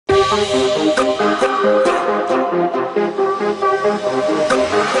All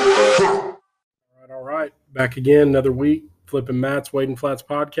right. Back again, another week. Flipping Matt's Wading Flats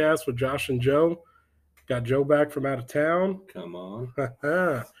podcast with Josh and Joe. Got Joe back from out of town. Come on.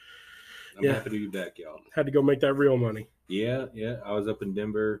 I'm happy to be back, y'all. Had to go make that real money. Yeah. I was up in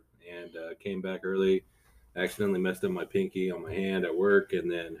Denver and came back early. Accidentally messed up my pinky on my hand at work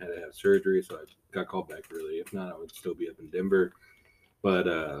and then had to have surgery, so I got called back early. If not, I would still be up in Denver.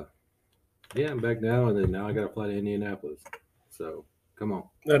 But, I'm back now, and then now I got to fly to Indianapolis. So, come on.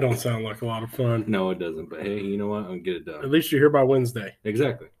 That don't sound like a lot of fun. No, it doesn't. But, hey, you know what? I'm going to get it done. At least you're here by Wednesday.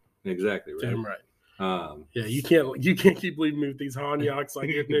 Exactly. Right? Damn right. You can't keep leaving me with these Hanyaks like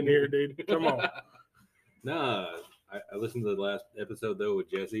getting in here, dude. Come on. Nah, I listened to the last episode, though,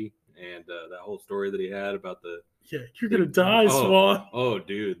 with Jesse. And that whole story that he had about the you're gonna die, Swan. Oh,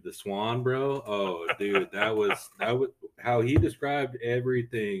 dude, the Swan, bro. Oh, dude, that was how he described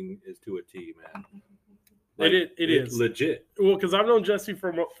everything is to a T, man. Like, it is legit. Well, because I've known Jesse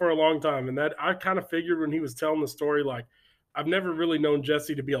for a long time, and that I kind of figured when he was telling the story, like I've never really known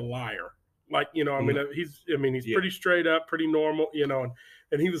Jesse to be a liar. Like he's pretty straight up, pretty normal, and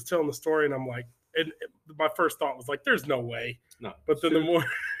he was telling the story, and I'm like, and my first thought was like, there's no way. No, but then the more.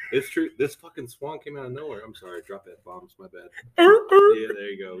 It's true. This fucking Swan came out of nowhere. I'm sorry. Drop that bombs. My bad. Yeah, there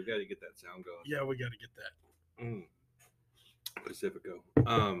you go. We got to get that sound going. Yeah, we got to get that. Pacifico.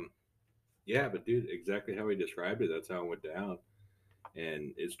 Yeah, but dude, exactly how he described it. That's how it went down.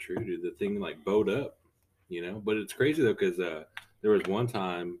 And it's true, dude. The thing like bowed up, But it's crazy though, because there was one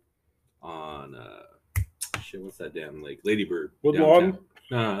time on what's that damn lake? Lady Bird. Woodlawn.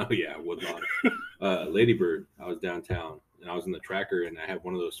 Woodlawn. Lady Bird. I was downtown. And I was in the tracker, and I had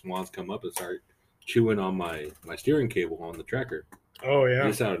one of those swans come up and start chewing on my steering cable on the tracker. Oh, yeah.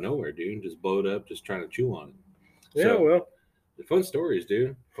 Just out of nowhere, dude. Just blowed up, just trying to chew on it. Yeah, well. The fun stories,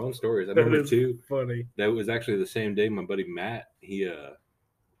 dude. Fun stories. I remember, too. Funny. That was actually the same day my buddy Matt, he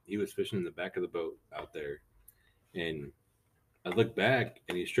was fishing in the back of the boat out there. And I looked back,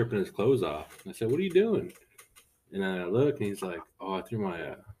 and he's stripping his clothes off. I said, what are you doing? And then I look, and he's like, oh, I threw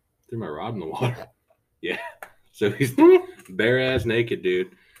my rod in the water. Yeah. So he's bare ass naked,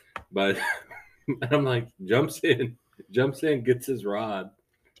 dude. But I'm like, jumps in, gets his rod,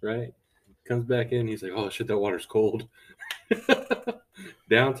 right? Comes back in, he's like, oh shit, that water's cold.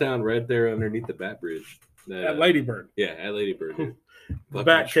 Downtown, right there underneath the Bat Bridge. At Lady Bird. Yeah, at Lady Bird, dude. The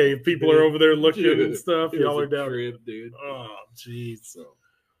Bat Cave. People are over there looking and stuff. Y'all are down. Trip, dude. Oh, jeez.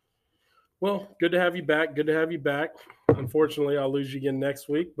 Well, good to have you back. Unfortunately, I'll lose you again next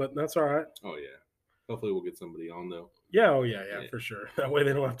week, but that's all right. Oh, yeah. Hopefully we'll get somebody on, though. Yeah, for sure. That way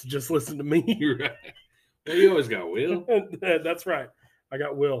they don't have to just listen to me. You're right. Well, you always got Will. That's right. I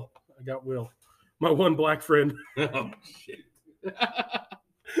got Will. My one black friend. Oh, shit.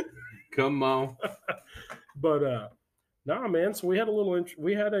 Come on. But, nah, man. So we had a little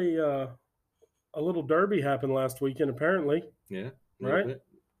derby happen last weekend, apparently. Yeah. Right? Bit.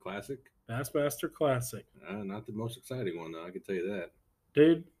 Classic. Bassmaster Classic. Not the most exciting one, though. I can tell you that.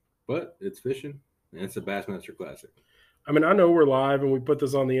 Dude. But it's fishing. And it's a Bassmaster Classic. I mean, I know we're live and we put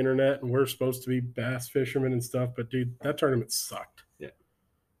this on the internet and we're supposed to be bass fishermen and stuff, but dude, that tournament sucked. Yeah.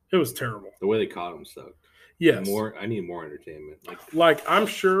 It was terrible. The way they caught them sucked. Yes. I need more entertainment. Like I'm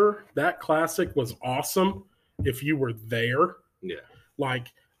sure that classic was awesome if you were there. Yeah. Like,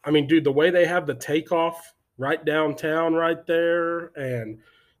 I mean, dude, the way they have the takeoff right downtown right there and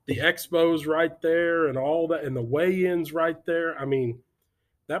the expos right there and all that and the weigh-ins right there. I mean,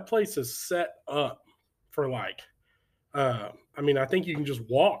 that place is set up for I think you can just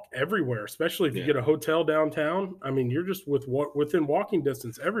walk everywhere, especially if you get a hotel downtown. I mean, you're just within walking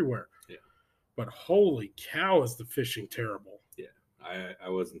distance everywhere. Yeah. But holy cow, is the fishing terrible. Yeah, I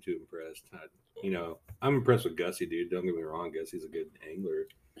wasn't too impressed. I'm impressed with Gussie, dude. Don't get me wrong. Gussie's a good angler.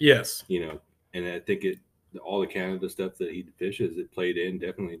 Yes. And I think all the Canada stuff that he fishes, it played in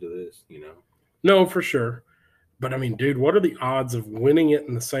definitely to this, No, for sure. But I mean, dude, what are the odds of winning it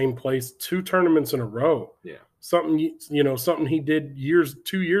in the same place 2 tournaments in a row? Yeah. Something he did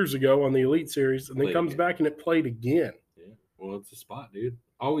 2 years ago on the Elite Series, and then comes back and it played again. Yeah. Well, it's a spot, dude.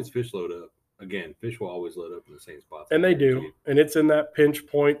 Always fish load up. Again, fish will always load up in the same spots. And they do. And it's in that pinch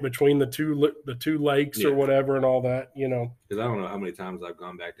point between the two lakes or whatever and all that, Because I don't know how many times I've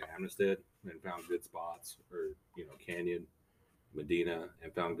gone back to Amistad and found good spots, or, Canyon, Medina,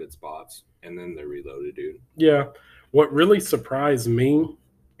 and found good spots, and then they're reloaded, dude. Yeah. What really surprised me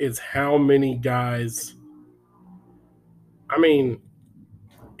is how many guys – I mean,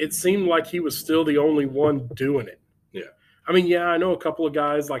 it seemed like he was still the only one doing it. Yeah. I mean, I know a couple of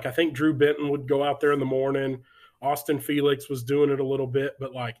guys. Like, I think Drew Benton would go out there in the morning. Austin Felix was doing it a little bit.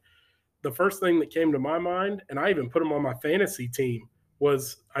 But, like, the first thing that came to my mind, and I even put them on my fantasy team,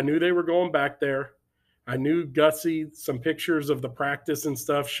 was I knew they were going back there. I knew Gussie, some pictures of the practice and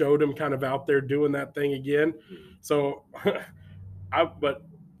stuff showed him kind of out there doing that thing again. So but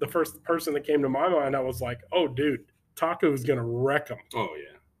the first person that came to my mind, I was like, oh, dude, Taco's going to wreck him. Oh,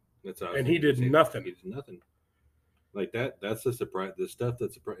 yeah. That's and he did nothing. He did nothing. Like that's the surprise. The stuff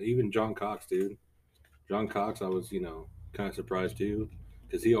that's surprised. Even John Cox, dude. John Cox, I was, kind of surprised too,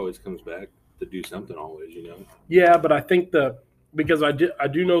 because he always comes back to do something always, Yeah, but I think because I do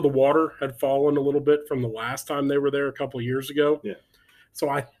know the water had fallen a little bit from the last time they were there a couple of years ago. Yeah. So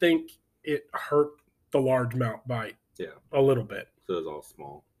I think it hurt the largemouth bite. Yeah. A little bit. So it was all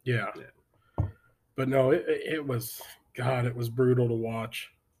small. Yeah. But no, it was, God, it was brutal to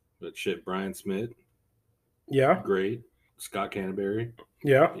watch. But shit, Brian Smith. Yeah. Great. Scott Canterbury.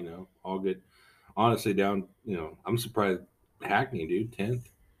 Yeah. All good. Honestly, I'm surprised Hackney, dude, 10th.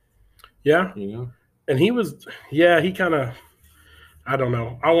 Yeah. And he kind of, I don't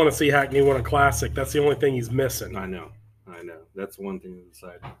know. I want to see Hackney win a classic. That's the only thing he's missing. I know. That's one thing to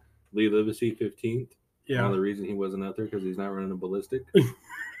decide. Lee Livesey, 15th. Yeah. Another reason he wasn't out there because he's not running a ballistic.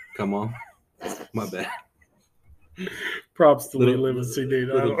 Come on. My bad. Props to Lee Livesey, dude.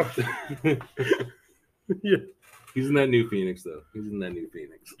 Yeah. He's in that new Phoenix, though.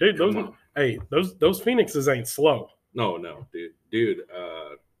 Dude, those Phoenixes ain't slow. No, dude. Dude,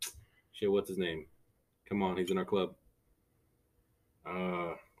 shit, what's his name? Come on, he's in our club.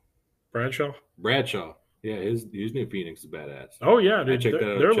 Bradshaw. Yeah, his new Phoenix is badass. Oh, yeah, dude.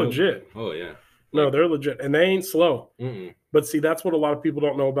 They're legit. Oh, yeah. No, they're legit. And they ain't slow. Mm-mm. But see, that's what a lot of people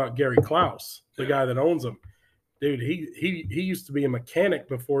don't know about Gary Klaus, the guy that owns them. Dude, he used to be a mechanic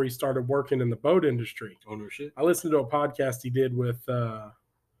before he started working in the boat industry. Ownership. I listened to a podcast he did with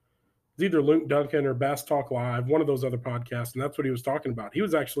either Luke Duncan or Bass Talk Live, one of those other podcasts, and that's what he was talking about. He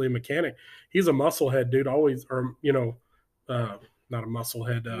was actually a mechanic. He's a musclehead dude, always, or not a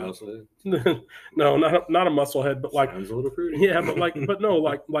musclehead. Musclehead? No, not a musclehead, but like sounds a little fruity. Yeah,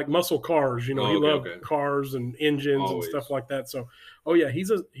 like muscle cars. He loved cars and engines always. And stuff like that. So, oh yeah,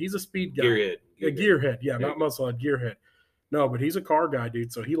 he's a speed guy. Gearhead. Yeah, not musclehead, gearhead. No, but he's a car guy,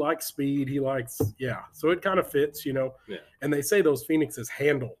 dude. So he likes speed. So it kind of fits, Yeah. And they say those Phoenixes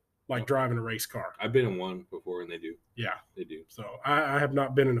handle like driving a race car. I've been in one before, and they do. Yeah, they do. So I have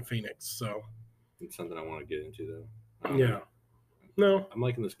not been in a Phoenix, so it's something I want to get into though. Yeah. No, I'm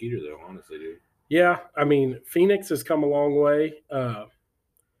liking the Skeeter though, honestly, dude. Yeah, I mean, Phoenix has come a long way.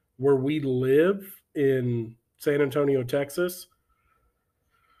 Where we live in San Antonio, Texas,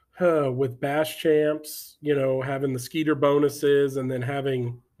 with Bass Champs, having the Skeeter bonuses, and then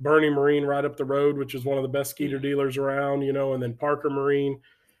having Bernie Marine right up the road, which is one of the best Skeeter dealers around, and then Parker Marine.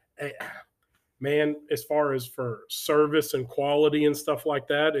 Man, as far as for service and quality and stuff like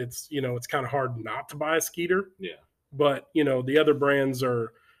that, it's kind of hard not to buy a Skeeter. Yeah. But, the other brands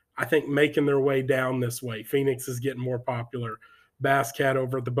are, I think, making their way down this way. Phoenix is getting more popular. Bass Cat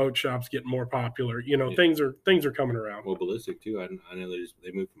over at the boat shop's getting more popular. Things are coming around. Well, Ballistic too. I know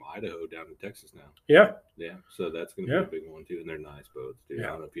they moved from Idaho down to Texas now. Yeah. Yeah. So that's going to be a big one too. And they're nice boats, dude. Yeah. I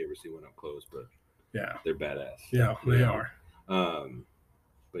don't know if you ever see one up close, but yeah, they're badass. Yeah, they are.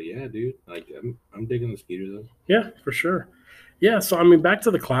 But yeah, dude, like I'm digging the Skeeter though. Yeah, for sure. Yeah. So, I mean, back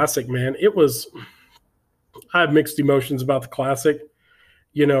to the Classic, man, I have mixed emotions about the Classic.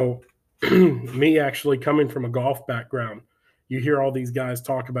 Me actually coming from a golf background, you hear all these guys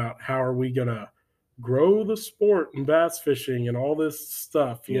talk about how are we going to grow the sport and bass fishing and all this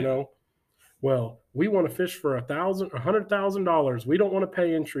stuff, Well, we want to fish for $100,000. We don't want to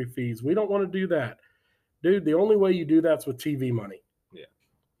pay entry fees. We don't want to do that. Dude, the only way you do that's with TV money. Yeah.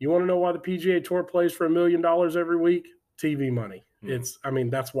 You want to know why the PGA Tour plays for $1 million every week? TV money. Mm-hmm.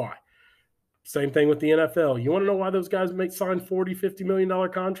 That's why. Same thing with the NFL. You want to know why those guys sign $40, $50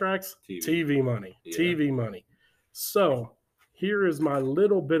 million contracts? TV money. Yeah. TV money. So here is my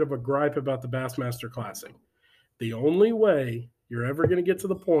little bit of a gripe about the Bassmaster Classic. The only way you're ever going to get to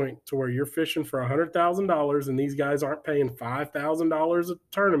the point to where you're fishing for $100,000 and these guys aren't paying $5,000 a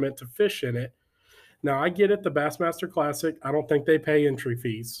tournament to fish in it. Now, I get it, the Bassmaster Classic, I don't think they pay entry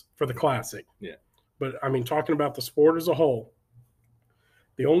fees for the Classic. Yeah. But, I mean, talking about the sport as a whole,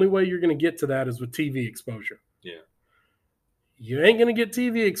 the only way you're going to get to that is with TV exposure. Yeah. You ain't going to get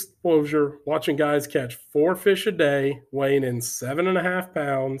TV exposure watching guys catch 4 fish a day, weighing in 7.5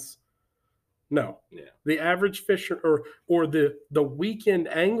 pounds. No. Yeah. The average fisher or the weekend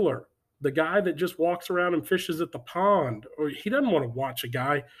angler, the guy that just walks around and fishes at the pond, or he doesn't want to watch a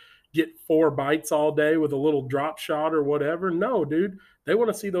guy get 4 bites all day with a little drop shot or whatever. No, dude. They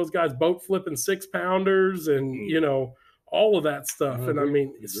want to see those guys boat flipping 6-pounders and, all of that stuff. And I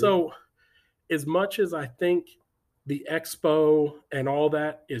mean, so as much as I think the expo and all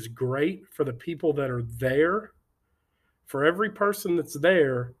that is great for the people that are there, for every person that's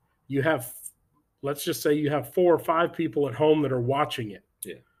there, you have, let's just say you have 4 or 5 people at home that are watching it.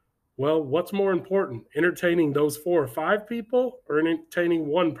 Yeah. Well, what's more important, entertaining those 4 or 5 people or entertaining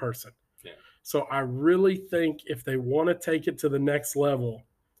one person? Yeah. So I really think if they want to take it to the next level,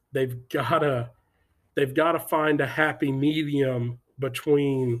 they've got to find a happy medium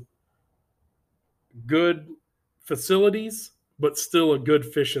between good facilities but still a good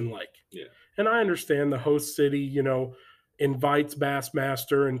fishing lake. Yeah. And I understand the host city, invites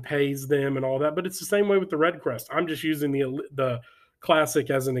Bassmaster and pays them and all that, but it's the same way with the Red Crest. I'm just using the Classic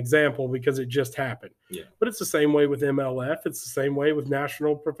as an example because it just happened. Yeah. But it's the same way with MLF. It's the same way with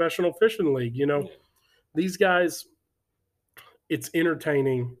National Professional Fishing League. Yeah. These guys, it's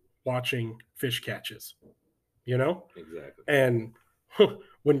entertaining watching fish catches. Exactly. And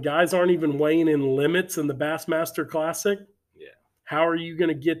when guys aren't even weighing in limits in the Bassmaster Classic, yeah, how are you going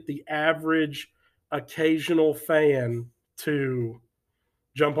to get the average occasional fan to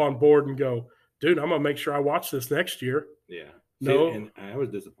jump on board and go, dude, I'm going to make sure I watch this next year? Yeah. No. See, and I was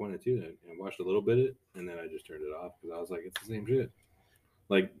disappointed too. I watched a little bit of it, and then I just turned it off because I was like, it's the same shit.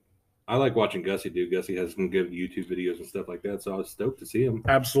 Like, I like watching Gussie do. Gussie has some good YouTube videos and stuff like that, so I was stoked to see him.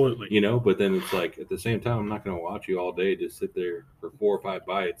 Absolutely. But then it's like, at the same time, I'm not going to watch you all day just sit there for 4 or 5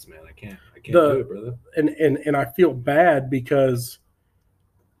 bites, man. I can't do it, brother. And I feel bad because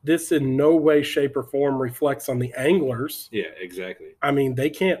this in no way, shape, or form reflects on the anglers. Yeah, exactly. I mean, they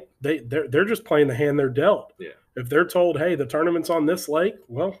can't. They're just playing the hand they're dealt. Yeah. If they're told, hey, the tournament's on this lake,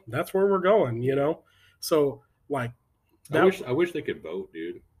 well, that's where we're going. So like, I wish they could vote,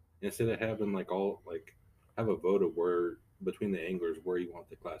 dude. Instead of having have a vote of where between the anglers where you want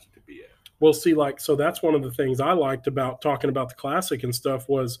the Classic to be at. Well, see, so that's one of the things I liked about talking about the Classic and stuff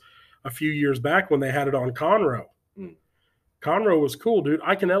was a few years back when they had it on Conroe. Conroe was cool, dude.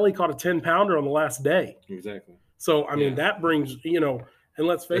 Iaconelli caught a 10-pounder on the last day. Exactly. So, I mean, that brings, and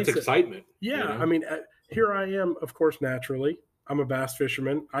let's face it. It's excitement. Yeah. I mean, here I am, of course, naturally. I'm a bass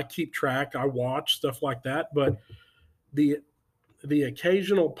fisherman. I keep track. I watch stuff like that. But the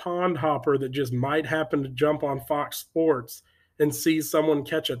occasional pond hopper that just might happen to jump on Fox Sports and see someone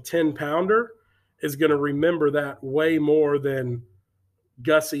catch a 10-pounder is going to remember that way more than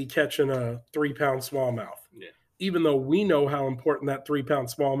Gussie catching a 3-pound smallmouth. Yeah. Even though we know how important that 3-pound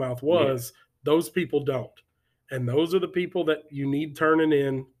smallmouth was, those people don't. And those are the people that you need turning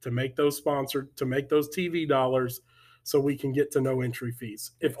in to make those sponsored, to make those TV dollars so we can get to no entry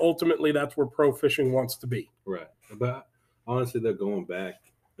fees. If ultimately that's where pro fishing wants to be. Right. But honestly, they're going back.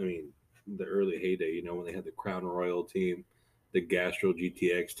 I mean, the early heyday, when they had the Crown Royal team, the Gastro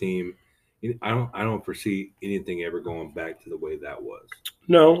GTX team. I don't foresee anything ever going back to the way that was.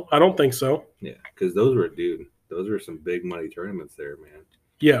 No, I don't think so. Yeah, because those were some big money tournaments there, man.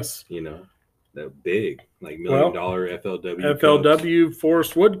 Yes. That big, like $1 million FLW. FLW Cups.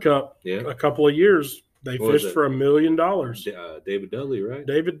 Forest Wood Cup. Yeah. A couple of years they fished for $1 million. David Dudley, right?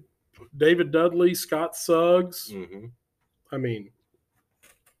 David Dudley, Scott Suggs. Mm-hmm. I mean,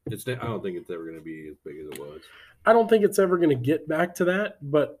 I don't think it's ever going to be as big as it was. I don't think it's ever going to get back to that,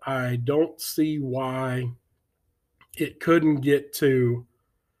 but I don't see why it couldn't get to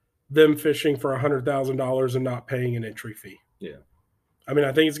them fishing for $100,000 and not paying an entry fee. Yeah. I mean,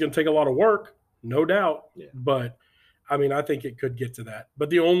 I think it's going to take a lot of work, no doubt. Yeah. But, I mean, I think it could get to that.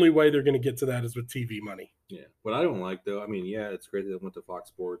 But the only way they're going to get to that is with TV money. Yeah. What I don't like, though, I mean, yeah, it's great that they went to Fox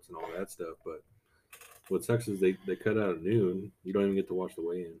Sports and all that stuff, but what sucks is they cut out at noon. You don't even get to watch the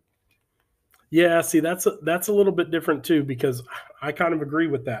weigh-in. Yeah, see, that's a little bit different, too, because I kind of agree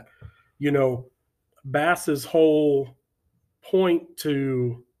with that. Bass's whole point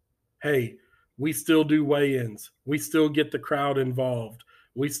to, hey, we still do weigh-ins. We still get the crowd involved.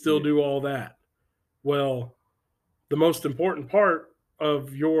 We still do all that. Well, the most important part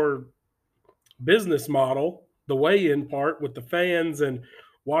of your business model, the weigh-in part with the fans and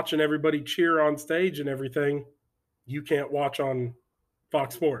watching everybody cheer on stage and everything, you can't watch on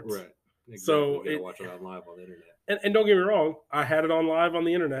Fox Sports. Right. Exactly. So you gotta watch it on live on the internet. And don't get me wrong, I had it on live on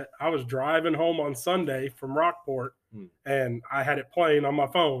the internet. I was driving home on Sunday from Rockport, and I had it playing on my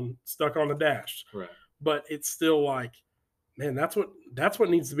phone, stuck on the dash. Right. But it's still like, man, that's what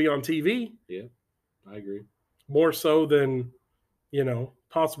needs to be on TV. Yeah, I agree. More so than,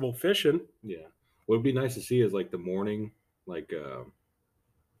 possible fishing. Yeah. What would be nice to see is like the morning, like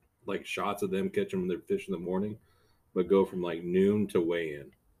shots of them catching their fish in the morning, but go from like noon to weigh-in.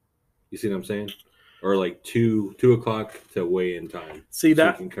 You see what I'm saying? Or like 2 o'clock to weigh-in time. See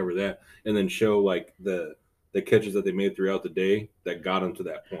that? So you can cover that, and then show like the the catches that they made throughout the day that got them to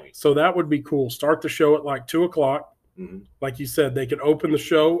that point. So that would be cool. Start the show at like 2:00. Mm-hmm. Like you said, they could open the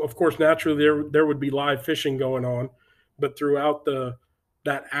show. Of course, naturally there would be live fishing going on, but throughout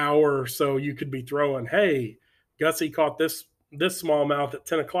that hour or so, you could be throwing, hey, Gussie caught this smallmouth at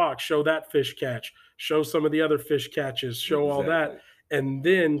 10:00. Show that fish catch. Show some of the other fish catches. Show all that, and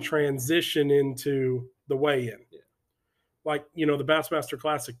then transition into the weigh-in. Yeah. Like, the Bassmaster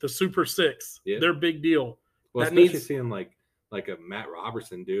Classic, the Super Six, yeah. they're big deal. Well, that especially seeing like a Matt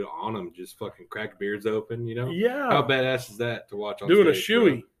Robertson dude on them just fucking crack beards open, Yeah. How badass is that to watch on doing stage, a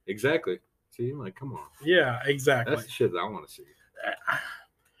shoey? Bro? Exactly. See, I'm like, come on. Yeah, exactly. That's the shit that I want to see.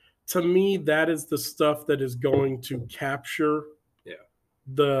 To me, that is the stuff that is going to capture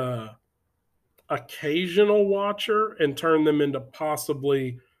the occasional watcher and turn them into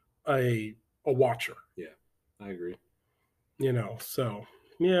possibly a watcher. Yeah, I agree. So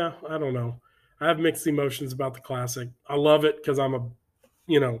yeah, I don't know. I have mixed emotions about the Classic. I love it because I'm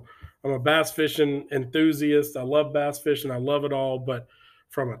a bass fishing enthusiast. I love bass fishing. I love it all. But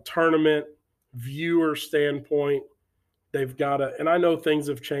from a tournament viewer standpoint, they've got to, and I know things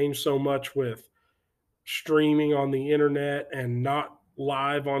have changed so much with streaming on the internet and not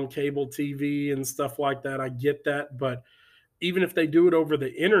live on cable TV and stuff like that. I get that. But even if they do it over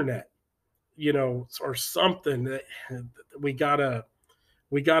the internet, or something, we gotta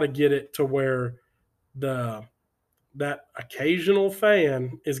get it to where that occasional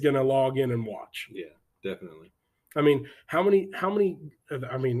fan is going to log in and watch. Yeah, definitely. I mean, how many?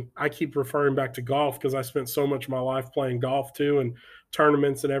 I mean, I keep referring back to golf because I spent so much of my life playing golf too, and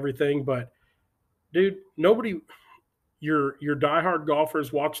tournaments and everything. But dude, your diehard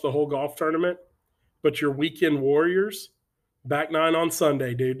golfers watch the whole golf tournament, but your weekend warriors back nine on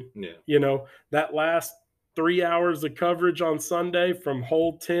Sunday, dude. Yeah. That last 3 hours of coverage on Sunday from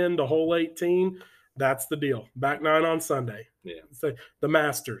hole 10 to hole 18. That's the deal. Back nine on Sunday. Yeah. So the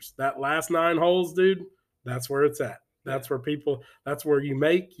Masters, that last 9 holes, dude, that's where it's at. That's where that's where you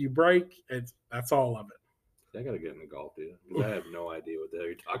make, you break. That's all of it. I got to get into golf, dude. Because I have no idea what the hell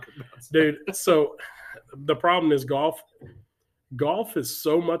you're talking about. Dude, so the problem is golf is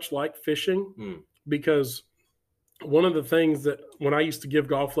so much like fishing because one of the things that when I used to give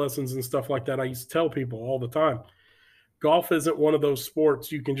golf lessons and stuff like that, I used to tell people all the time, golf isn't one of those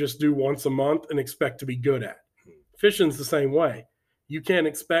sports you can just do once a month and expect to be good at. Fishing's the same way. You can't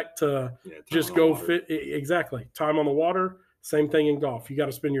expect to just go fit. Exactly. Time on the water, same thing in golf. You got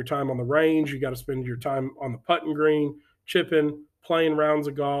to spend your time on the range. You got to spend your time on the putting green, chipping, playing rounds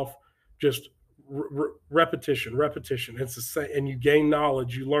of golf, just repetition. It's the same. And you gain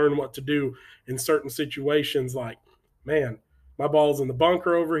knowledge. You learn what to do in certain situations like, man, my ball's in the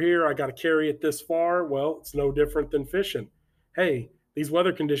bunker over here. I got to carry it this far. Well, it's no different than fishing. Hey, these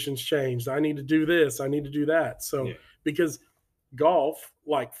weather conditions changed. I need to do this. I need to do that. So because golf,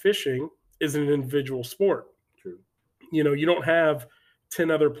 like fishing, is an individual sport. True. You don't have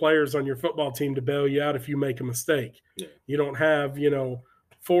 10 other players on your football team to bail you out if you make a mistake. Yeah. You don't have,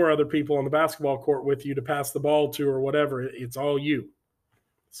 4 other people on the basketball court with you to pass the ball to or whatever. It's all you.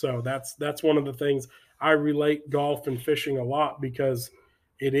 So that's one of the things I relate golf and fishing a lot because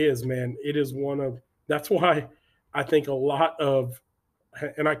it is, man. It is that's why I think a lot of,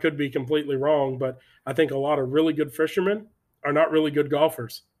 and I could be completely wrong, but I think a lot of really good fishermen are not really good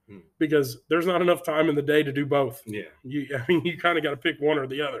golfers because there's not enough time in the day to do both. Yeah. You kind of got to pick one or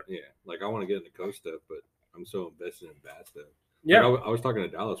the other. Yeah. Like I want to get into coast stuff, but I'm so invested in bass stuff. Yeah. Like I was talking to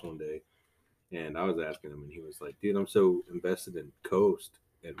Dallas one day and I was asking him and he was like, dude, I'm so invested in coast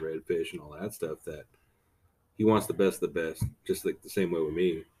and redfish and all that stuff that he wants the best of the best, just like the same way with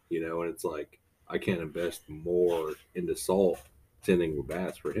me, and it's like I can't invest more into salt sending with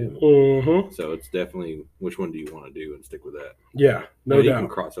bass for him. Mm-hmm. So it's definitely which one do you want to do and stick with that. Yeah, no doubt. You can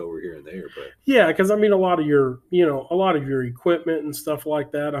cross over here and there, but yeah, because I mean a lot of your equipment and stuff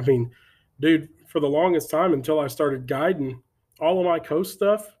like that. I mean, dude, for the longest time until I started guiding, all of my coast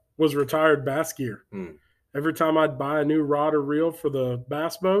stuff was retired bass gear. Every time I'd buy a new rod or reel for the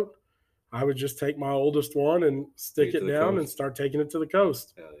bass boat, I would just take my oldest one and stick it down and start taking it to the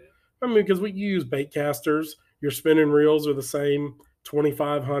coast. Hell yeah. I mean, because you use bait casters, your spinning reels are the same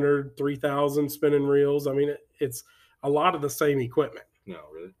 2,500, 3,000 spinning reels. I mean, it's a lot of the same equipment. No,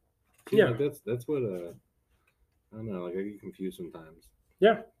 really? Yeah. That's what, I don't know, like I get confused sometimes.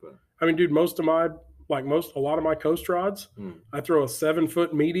 Yeah. But I mean, dude, a lot of my coast rods, I throw a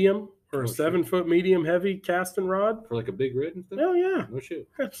 7-foot medium or a 7-foot medium heavy casting rod. For like a big red and stuff? Oh, yeah. No shit.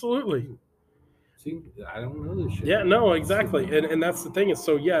 Absolutely. See, I don't know this shit. Yeah, no, exactly. And that's the thing is,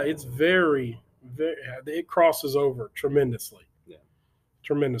 so yeah, it's very, very, it crosses over tremendously. Yeah.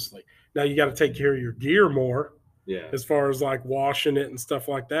 Tremendously. Now you got to take care of your gear more Yeah. as far as like washing it and stuff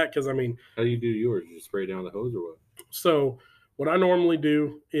like that. Because I mean, How do you do yours? You just spray down the hose or what? so what I normally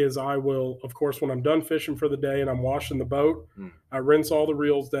do is I will, of course, when I'm done fishing for the day and I'm washing the boat, I rinse all the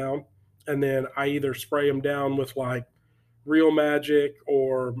reels down, and then I either spray them down with like Real Magic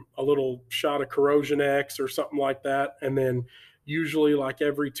or a little shot of Corrosion X or something like that. And then usually like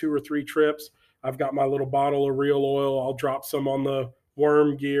every 2 or 3 trips, I've got my little bottle of real oil. I'll drop some on the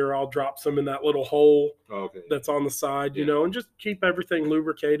worm gear. I'll drop some in that little hole that's on the side, and just keep everything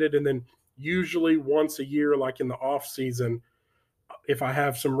lubricated. And then usually once a year, like in the off season, if I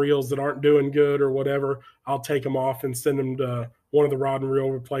have some reels that aren't doing good or whatever, I'll take them off and send them to one of the rod and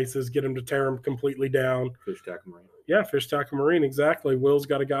reel places, get them to tear them completely down. Fish Tackle Marine. Yeah, Fish Tackle Marine, exactly. Will's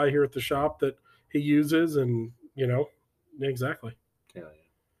got a guy here at the shop that he uses, and exactly. Yeah.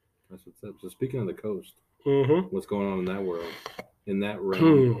 That's what's up. So speaking of the coast, Mm-hmm. what's going on in that world? In that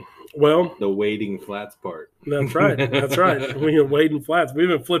realm? Well, the wading flats part. That's right. That's right. We are wading flats. We've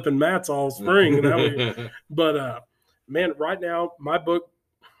been flipping mats all spring. But man, right now my book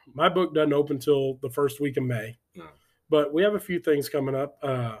doesn't open till the first week of May. No. But we have a few things coming up.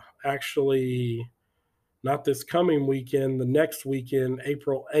 Actually, not this coming weekend. The next weekend,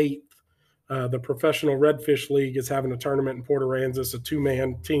 April 8th, the Professional Redfish League is having a tournament in Port Aransas, a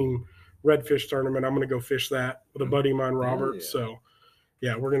 2-man team redfish tournament. I'm going to go fish that with a buddy of mine, Robert. Yeah. So,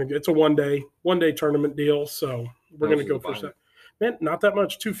 yeah, it's a one day tournament deal. So we're going to go fish that. Man, not that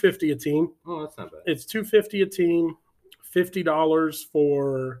much. $250 a team. Oh, that's not bad. It's $250 a team, $50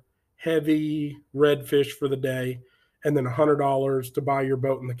 for heavy redfish for the day, and then $100 to buy your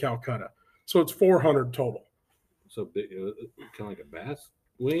boat in the Calcutta. So it's $400 total. So big, kind of like a bass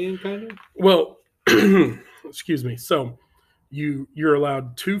weigh-in, kind of. Well, excuse me. So you're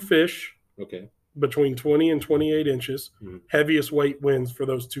allowed 2 fish. Okay. Between 20 and 28 inches. Mm-hmm. Heaviest weight wins for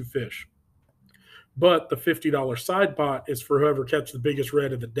those 2 fish. But the $50 side pot is for whoever catches the biggest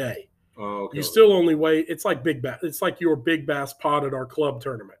red of the day. Oh, okay. You still only weigh. It's like big bass. It's like your big bass pot at our club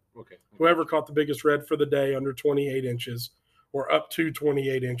tournament. Okay. Whoever caught the biggest red for the day under 28 inches or up to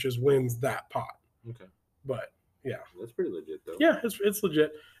 28 inches wins that pot. Okay. But yeah, that's pretty legit though. Yeah, it's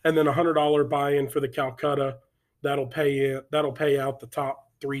legit. And then $100 buy-in for the Calcutta. That'll pay out the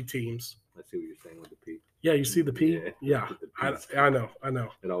top 3 teams. I see what you're saying with the P. Yeah, you see the P? Yeah. I know.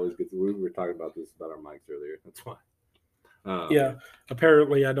 It always gets. We were talking about this about our mics earlier. That's why. Yeah.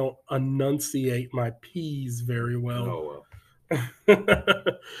 Apparently, I don't enunciate my P's very well. Oh well. So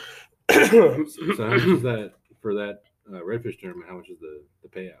how much is that for that redfish tournament? How much is the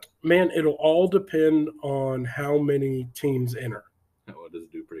payout? Man, it'll all depend on how many teams enter. Oh, does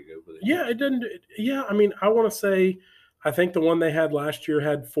it do pretty good with it? Yeah, it doesn't. Yeah, I mean, I want to say. I think the one they had last year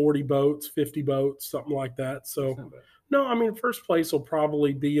had 40 boats, 50 boats, something like that. So, no, I mean, first place will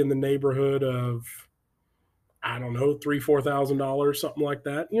probably be in the neighborhood of, I don't know, $3,000-$4,000, something like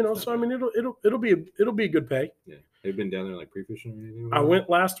that. So I mean, it'll be a good pay. Yeah, have you been down there like pre-fishing or anything? I went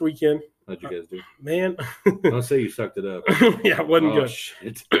last weekend. How'd you guys do? Man, don't say you sucked it up. Yeah, it wasn't good.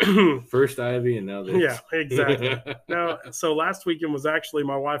 Shit. First Ivy and now this. Yeah, exactly. No, so last weekend was actually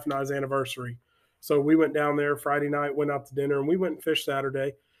my wife and I's anniversary. So we went down there Friday night, went out to dinner, and we went and fished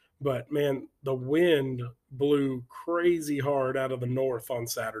Saturday. But, man, the wind blew crazy hard out of the north on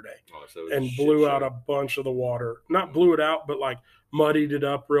Saturday and blew out a bunch of the water. Not blew it out, but, like, muddied it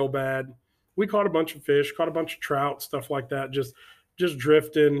up real bad. We caught a bunch of fish, caught a bunch of trout, stuff like that, just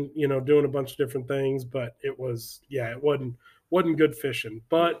drifting, doing a bunch of different things. But it wasn't good fishing.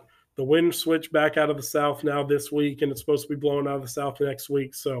 But the wind switched back out of the south now this week, and it's supposed to be blowing out of the south next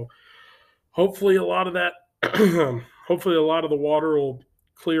week. So, hopefully a lot of the water will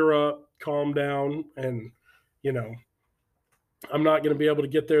clear up, calm down, and, I'm not going to be able to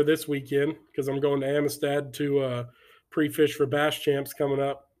get there this weekend because I'm going to Amistad to pre-fish for Bass Champs coming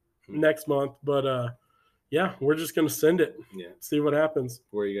up next month. But, yeah, we're just going to send it. Yeah. See what happens.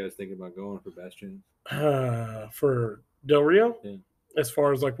 Where are you guys thinking about going for Bass Champs? For Del Rio? Yeah. As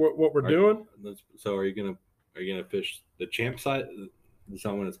far as, like, what we're doing? So are you gonna fish the champ side?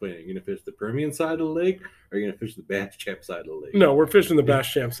 Someone that's playing. Are you going to fish the Permian side of the lake, or are you going to fish the Bass Champ side of the lake? No, we're fishing the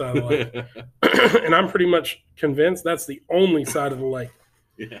Bass Champ side of the lake. And I'm pretty much convinced that's the only side of the lake.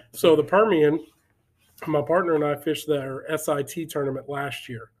 Yeah. So the Permian, my partner and I fished their SIT tournament last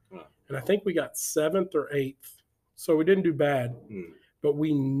year. Huh. And I think we got 7th or 8th. So we didn't do bad. But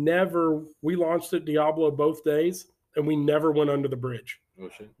we launched at Diablo both days, and we never went under the bridge. Oh,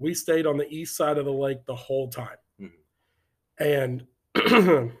 shit. We stayed on the east side of the lake the whole time. And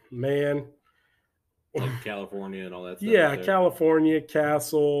man, like California and all that stuff. Yeah, California,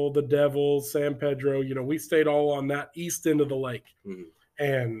 Castle, the Devils, San Pedro, we stayed all on that east end of the lake.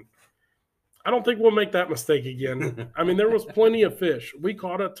 And I don't think we'll make that mistake again. I mean, there was plenty of fish. We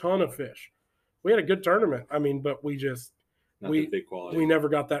caught a ton of fish. We had a good tournament. I mean, but we just Not the big quality. we never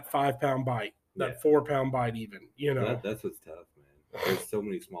got that 5-pound bite, that 4-pound bite even. You know, that's what's tough, man. There's so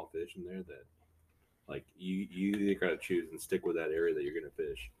many small fish in there that like you gotta choose and stick with that area that you're gonna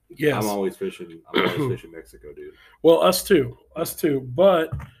fish. Yes. I'm always fishing Mexico, dude. Well, us too.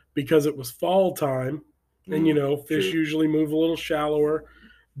 But because it was fall time, and you know, fish usually move a little shallower.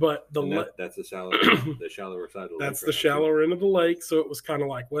 But that's the shallower side of the lake. That's the shallower end of the lake. So it was kind of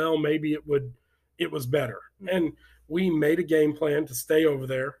like, well, maybe it was better. Mm-hmm. And we made a game plan to stay over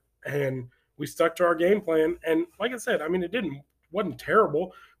there, and we stuck to our game plan. And like I said, I mean, wasn't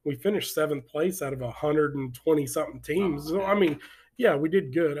terrible. We finished 7th place out of 120 something teams. So I mean, yeah, we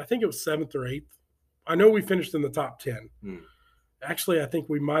did good. I think it was 7th or 8th. I know we finished in the top 10. Actually, I think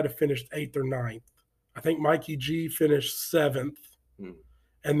we might have finished 8th or 9th. I think Mikey G finished 7th.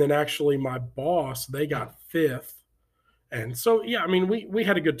 And then actually my boss, they got 5th. And so, yeah, I mean, we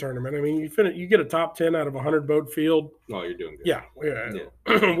had a good tournament. I mean, you get a top 10 out of 100 boat field. Oh, you're doing good. Yeah.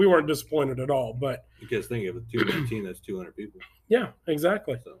 We weren't disappointed at all. But because think of a 2-man team, that's 200 people. Yeah,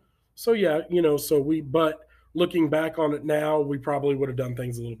 exactly. So yeah, you know, but looking back on it now, we probably would have done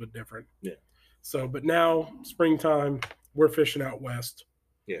things a little bit different. Yeah. So, but now springtime, we're fishing out west.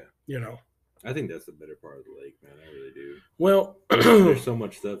 Yeah. You know. I think that's the better part of the lake, man. I really do. Well, there's so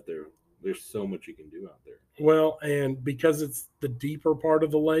much stuff there. There's so much you can do out there. Well, and because it's the deeper part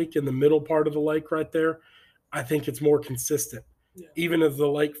of the lake and the middle part of the lake right there, I think it's more consistent. Yeah. Even as the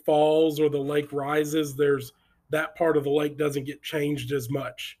lake falls or the lake rises, there's that part of the lake doesn't get changed as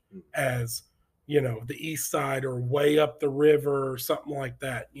much as, you know, the east side or way up the river or something like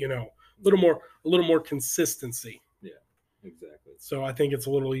that. You know, a little more consistency. Yeah, exactly. So I think it's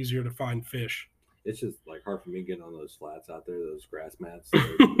a little easier to find fish. It's just like hard for me getting on those flats out there, those grass mats.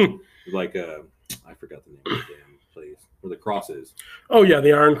 Like I forgot the name of the damn place where the cross is. Oh yeah,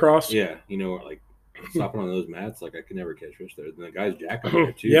 the Iron Cross. Yeah, you know, like stopping on those mats, like I can never catch fish there. And the guys jacking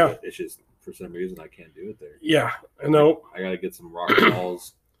there too. Yeah, but it's just for some reason I can't do it there. Yeah, I know. I got to get some rock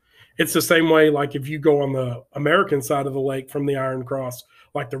balls. It's the same way, like if you go on the American side of the lake from the Iron Cross,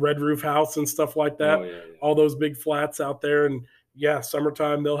 like the Red Roof House and stuff like that. Oh, yeah. All those big flats out there, and yeah,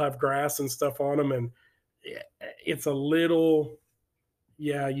 summertime they'll have grass and stuff on them, and it's a little,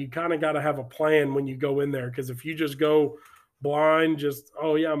 yeah, you kind of got to have a plan when you go in there, because if you just go blind, just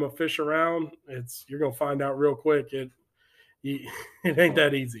I'm gonna fish around, you're gonna find out real quick it ain't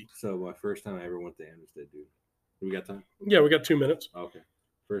that easy. So my first time I ever went to Amistad, dude. Do we got time? Yeah, we got 2 minutes. Okay.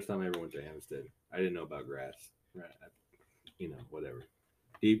 First time I ever went to Amistad, I didn't know about grass. Right. You know, whatever.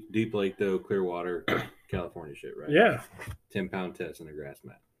 Deep lake though, clear water, California shit, right? Yeah. 10-pound test on a grass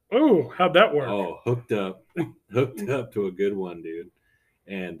mat. Oh, how'd that work? Oh, hooked up to a good one, dude.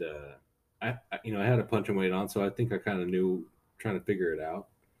 And I had a punch and weight on, so I think I kind of knew, trying to figure it out,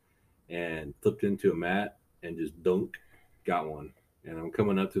 and flipped into a mat and just got one. And I'm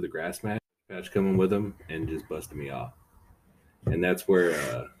coming up to the grass mat, patch coming with him, and just busted me off. And that's where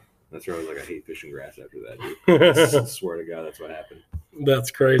I was like, I hate fishing grass after that, dude. I swear to God, that's what happened.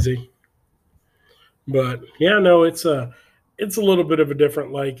 That's crazy. But yeah, no, it's a little bit of a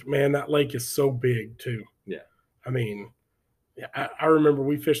different lake, man. That lake is so big too. Yeah. I mean, I remember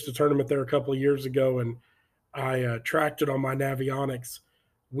we fished a tournament there a couple of years ago, and I tracked it on my Navionics.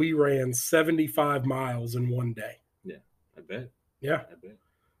 We ran 75 miles in one day. Yeah, I bet. Yeah. I bet.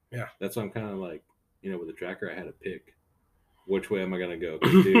 Yeah. That's why I'm kind of like, with the tracker, I had to pick which way am I going to go.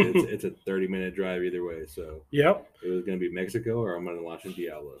 Dude, it's a 30-minute drive either way. So yep. It was going to be Mexico, or I'm going to launch in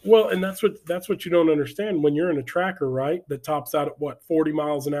Diablo. Well, and that's what you don't understand. When you're in a tracker, right, that tops out at 40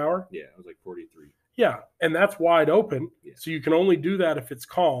 miles an hour? Yeah, it was like 43. Yeah, and that's wide open. Yeah. So you can only do that if it's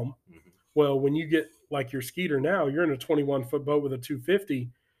calm. Mm-hmm. Well, when you get like your Skeeter now, you're in a 21-foot boat with a 250.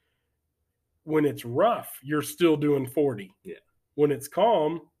 When it's rough, you're still doing 40. Yeah. When it's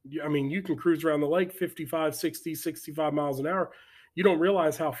calm, I mean, you can cruise around the lake 55, 60, 65 miles an hour. You don't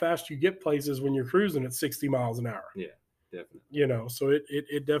realize how fast you get places when you're cruising at 60 miles an hour. Yeah, definitely. So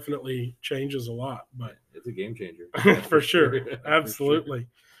it definitely changes a lot. But it's a game changer. For sure. Absolutely.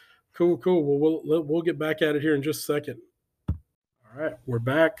 For sure. Cool. Well, we'll get back at it here in just a second. All right, we're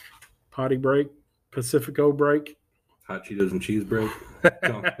back. Potty break, Pacifico break. Hot Cheetos and cheese break.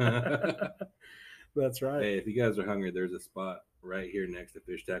 That's right. Hey, if you guys are hungry, there's a spot right here next to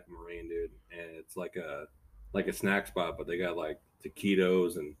Fish Tackle Marine, dude, and it's like a snack spot, but they got like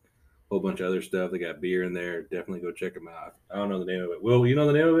taquitos and a whole bunch of other stuff. They got beer in there. Definitely go check them out. I don't know the name of it. Will, you know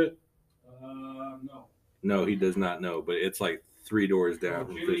the name of it? No. No, he does not know, but it's like 3 doors down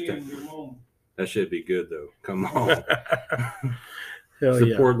from Fish Tackle. That should be good though. Come on. Hell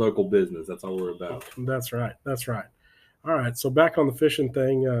Support local business. That's all we're about. That's right. That's right. All right. So back on the fishing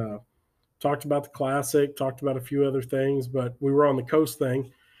thing, talked about the classic, talked about a few other things, but we were on the coast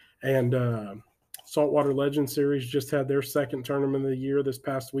thing, and Saltwater Legend Series just had their second tournament of the year this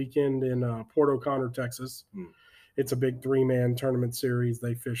past weekend in Port O'Connor, Texas. It's a big 3-man tournament series.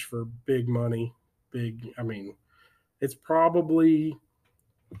 They fish for big money. It's probably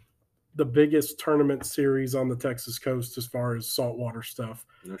the biggest tournament series on the Texas coast as far as saltwater stuff.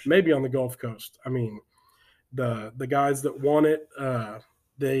 No shit. Maybe on the Gulf Coast. I mean, the guys that won it,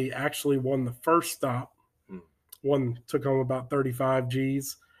 they actually won the first stop. One took home about 35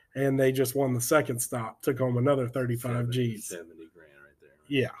 G's, and they just won the second stop, took home another 35 G's. 70 grand right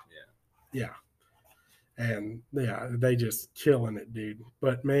there. Yeah. And yeah, they just killing it, dude.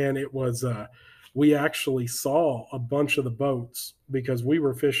 But man, it was we actually saw a bunch of the boats because we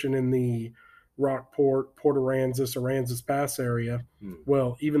were fishing in the Rockport, Port Aransas Pass area.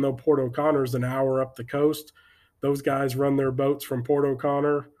 Well, even though Port O'Connor is an hour up the coast, those guys run their boats from Port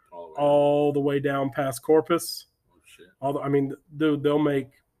O'Connor all the way down past Corpus. Dude, they'll make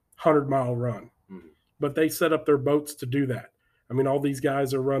 100-mile run. But they set up their boats to do that. I mean, all these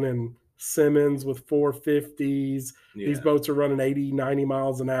guys are running Simmons with 450s. Yeah. These boats are running 80, 90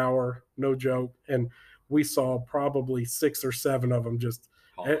 miles an hour. No joke. And we saw probably 6 or 7 of them just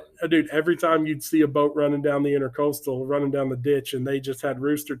dude, every time you'd see a boat running down the intercoastal, running down the ditch, and they just had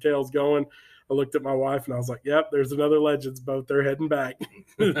rooster tails going, I looked at my wife and I was like, yep, there's another Legends boat. They're heading back.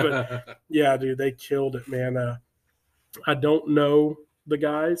 But yeah, dude, they killed it, man. I don't know the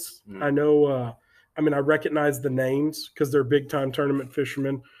guys. I know, I recognize the names because they're big-time tournament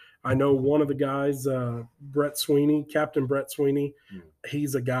fishermen. I know one of the guys, Brett Sweeney, Captain Brett Sweeney.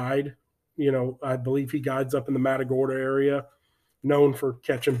 He's a guide. You know, I believe he guides up in the Matagorda area, known for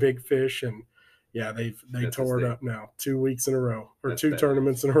catching big fish. And yeah, they tore it up now 2 weeks in a row, or that's 2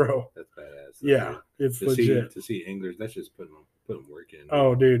 tournaments in a row. That's badass. Yeah, it's legit. To see anglers, that's just putting work in.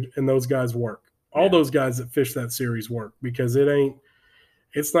 Oh, dude, and those guys work. All those guys that fish that series work because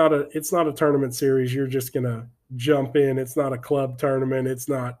it's not a tournament series. You're just gonna jump in. It's not a club tournament. It's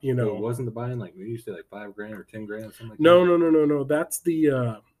not, you know. Well, wasn't the buy-in like we used to like $5 grand or 10 grand or something like that? No. That's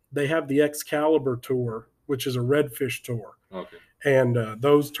the they have the Excalibur Tour, which is a redfish tour. Okay. And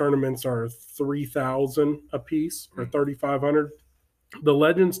those tournaments are 3,000 a piece or 3,500. The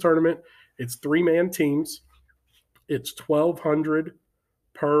Legends tournament, it's 3-man teams. It's 1,200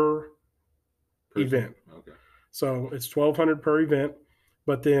 per event. Okay. So it's 1,200 per event,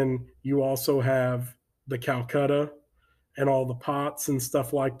 but then you also have the Calcutta and all the pots and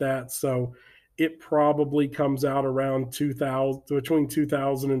stuff like that. So it probably comes out around between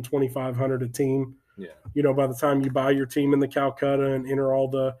 2,000 and 2,500 a team. Yeah. You know, by the time you buy your team in the Calcutta and enter all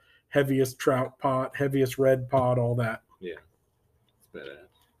the heaviest trout pot, heaviest red pot, all that. Yeah. It's badass.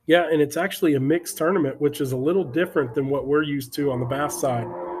 Yeah, and it's actually a mixed tournament, which is a little different than what we're used to on the bass side.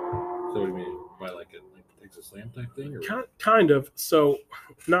 So what do you mean? By like the Texas Slam type thing? Or? Kind of. So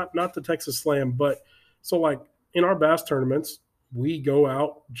not the Texas Slam, but so like in our bass tournaments, we go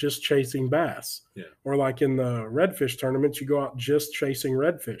out just chasing bass. Yeah. Or like in the redfish tournaments, you go out just chasing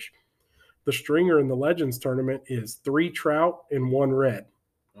redfish. The stringer in the Legends tournament is 3 trout and 1 red.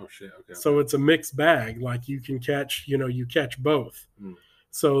 Oh shit! Okay. So it's a mixed bag. Like you can catch, you catch both.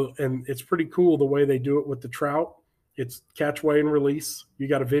 So, and it's pretty cool the way they do it with the trout. It's catch, weigh, and release. You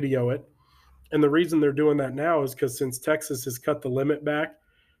got to video it. And the reason they're doing that now is because since Texas has cut the limit back,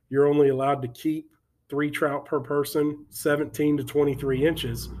 you're only allowed to keep 3 trout per person, 17 to 23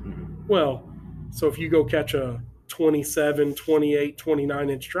 inches. Well, so if you go catch a 27, 28,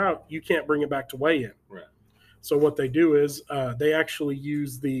 29-inch trout, you can't bring it back to weigh in. Right. So what they do is they actually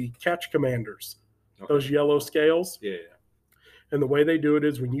use the catch commanders, those yellow scales. Yeah. And the way they do it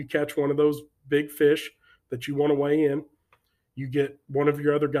is when you catch one of those big fish that you want to weigh in, you get one of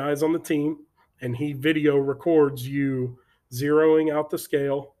your other guys on the team, and he video records you zeroing out the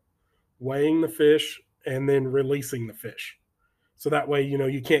scale, weighing the fish, and then releasing the fish. So that way,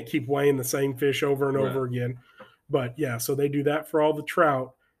 you can't keep weighing the same fish over and over again. But yeah, so they do that for all the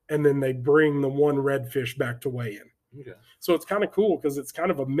trout, and then they bring the 1 redfish back to weigh in. Okay. So it's kind of cool because it's kind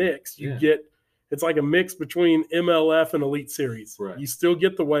of a mix. It's like a mix between MLF and Elite Series. Right. You still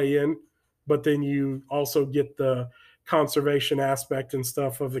get the weigh-in, but then you also get the conservation aspect and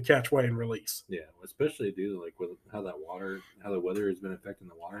stuff of the catch, weigh, and release. Yeah, especially like with how the weather has been affecting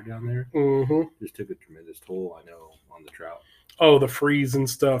the water down there. Just took a tremendous toll, I know, on the trout. Oh, the freeze and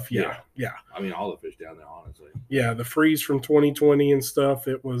stuff. Yeah. I mean, all the fish down there, honestly. Yeah, the freeze from 2020 and stuff.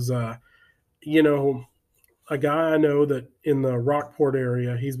 It was, a guy I know that in the Rockport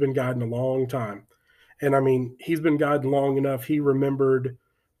area, he's been guiding a long time. And I mean, he's been guiding long enough. He remembered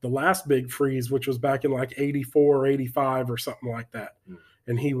the last big freeze, which was back in like 84 or 85 or something like that.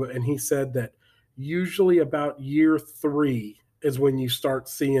 And he said that usually about year 3 is when you start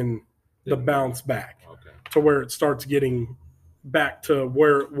seeing the bounce back to where it starts getting back to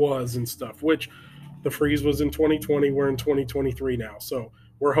where it was and stuff, which the freeze was in 2020. We're in 2023 now. So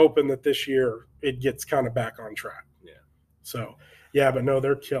we're hoping that this year it gets kind of back on track. Yeah. So, yeah, but no,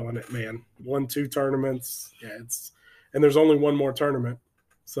 they're killing it, man. 1-2 tournaments. Yeah, and there's only one more tournament.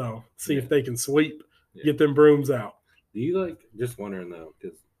 So see if they can sweep, get them brooms out. Do you just wondering though,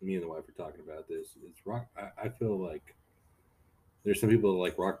 because me and the wife were talking about this, I feel like there's some people that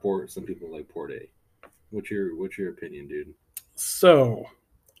like Rockport, some people like Port A. What's your opinion, dude? So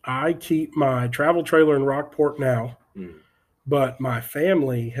I keep my travel trailer in Rockport now, but my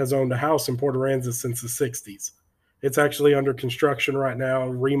family has owned a house in Port Aransas since the 60s. It's actually under construction right now,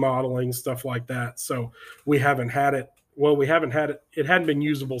 remodeling, stuff like that. So we haven't had it. Well, we haven't had it. It hadn't been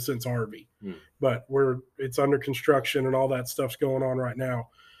usable since Harvey, but it's under construction and all that stuff's going on right now.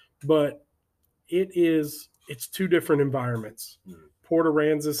 But it's 2 different environments. Port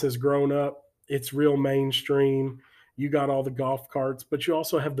Aransas has grown up. It's real mainstream. You got all the golf carts, but you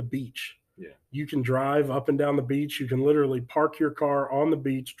also have the beach. Yeah. You can drive up and down the beach. You can literally park your car on the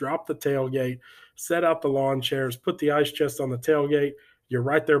beach, drop the tailgate, set out the lawn chairs, put the ice chest on the tailgate. You're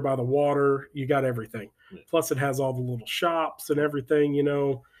right there by the water. You got everything. Yeah. Plus it has all the little shops and everything,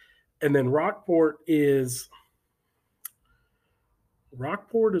 And then Rockport is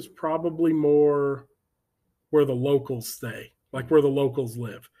probably more where the locals stay, like where the locals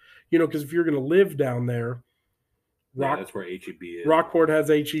live. Because if you're going to live down there, that's where HEB is. Rockport has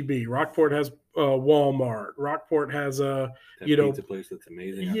HEB. Rockport has Walmart. Rockport has pizza place that's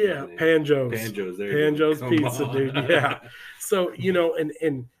amazing. Yeah, Panjo's. Panjo's Pizza, dude. Yeah. So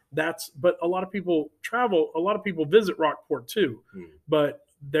and that's. But a lot of people travel. A lot of people visit Rockport too. But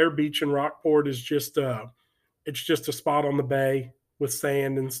their beach in Rockport is just it's just a spot on the bay with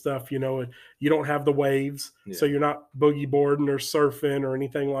sand and stuff. You don't have the waves, so you're not boogie boarding or surfing or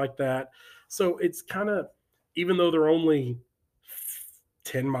anything like that. So it's kind of, even though they're only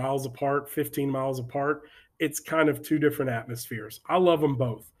 10 miles apart, 15 miles apart, it's kind of 2 different atmospheres. I love them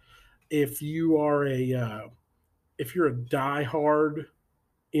both. If you're a diehard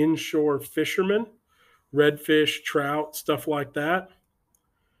inshore fisherman, redfish, trout, stuff like that,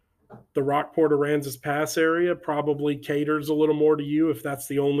 the Rockport Aransas Pass area probably caters a little more to you if that's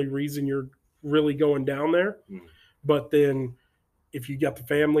the only reason you're really going down there. But then if you got the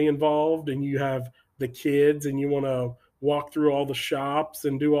family involved and you have the kids and you want to walk through all the shops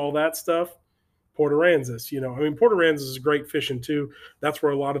and do all that stuff, Port Aransas, Port Aransas is great fishing too. That's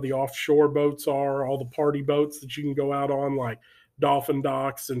where a lot of the offshore boats are, all the party boats that you can go out on, like Dolphin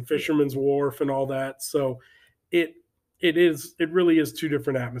Docks and Fisherman's Wharf and all that. So it really is 2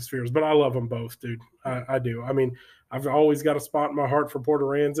 different atmospheres, but I love them both, dude. I do. I mean, I've always got a spot in my heart for Port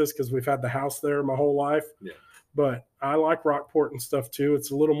Aransas because we've had the house there my whole life. Yeah. But I like Rockport and stuff too.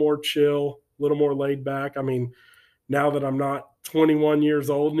 It's a little more chill, a little more laid back. I mean, now that I'm not 21 years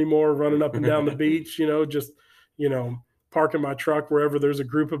old anymore, running up and down the beach, just, parking my truck wherever there's a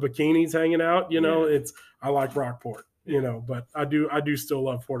group of bikinis hanging out, I like Rockport, but I do still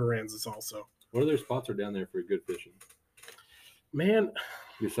love Port Aransas also. What other spots are down there for good fishing? Man,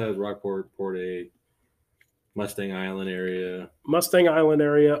 besides Rockport, Port A, Mustang Island area,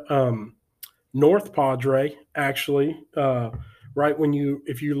 North Padre, actually, right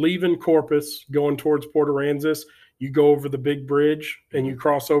if you leave in Corpus going towards Port Aransas, you go over the big bridge and you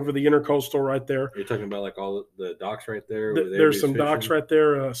cross over the intercoastal right there. You're talking about like all the docks right there? There's some docks right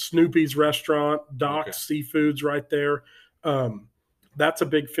there. Snoopy's restaurant, Docks Seafoods right there. That's a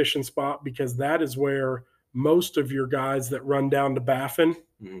big fishing spot because that is where most of your guys that run down to Baffin,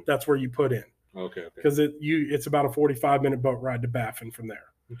 that's where you put in. Okay. Because it's about a 45-minute boat ride to Baffin from there.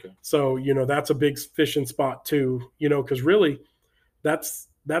 Okay. So, that's a big fishing spot too, because really that's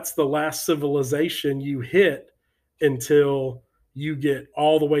the last civilization you hit until you get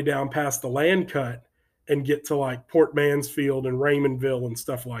all the way down past the land cut and get to like Port Mansfield and Raymondville and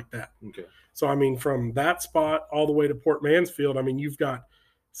stuff like that. Okay. So, I mean, from that spot all the way to Port Mansfield, I mean, you've got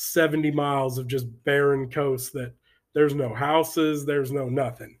 70 miles of just barren coast that there's no houses, there's no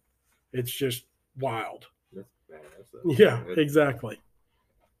nothing. It's just wild. Exactly.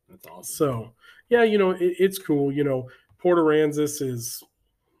 That's awesome. So, yeah, it's cool. Port Aransas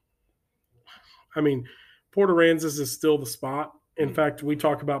is still the spot. In fact, we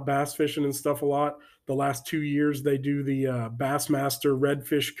talk about bass fishing and stuff a lot. The last 2 years, they do the Bassmaster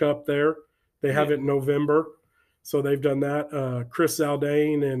Redfish Cup there. They have it in November. So they've done that. Chris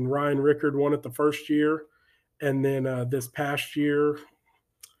Zaldane and Ryan Rickard won it the first year. And then this past year,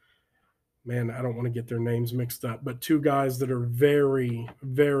 man, I don't want to get their names mixed up, but two guys that are very,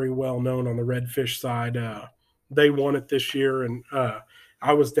 very well known on the redfish side. They won it this year, and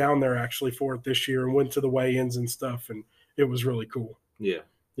I was down there actually for it this year and went to the weigh-ins and stuff, and it was really cool. Yeah.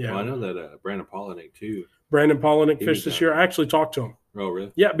 Yeah. Well, I know that Brandon Polinick too. Brandon Polinick He fished was this down year. I actually talked to him. Oh,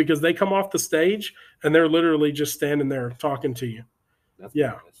 really? Yeah, because they come off the stage and they're literally just standing there talking to you. That's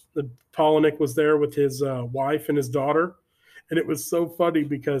Yeah. nice. The Polinick was there with his wife and his daughter, and it was so funny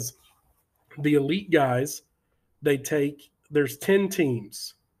because the elite guys, there's 10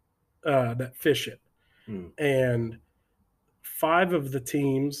 teams that fish it, and 5 of the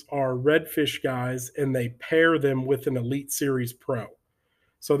teams are redfish guys, and they pair them with an Elite Series pro.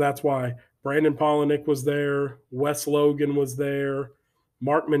 So that's why Brandon Polinick was there, Wes Logan was there,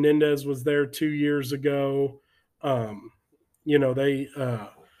 Mark Menendez was there 2 years ago.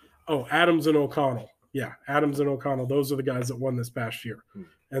 Adams and O'Connell. Yeah, Adams and O'Connell. Those are the guys that won this past year,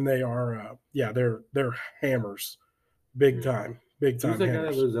 and they are, they're hammers, big time. Who's that guy that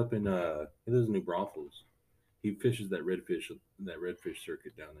hammers. lives up in he lives in New Braunfels? He fishes that redfish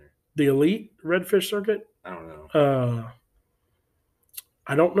circuit down there. The Elite redfish circuit. I don't know.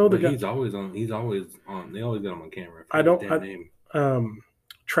 I don't know the But guy. He's always on. They always got him on camera. I don't. Name.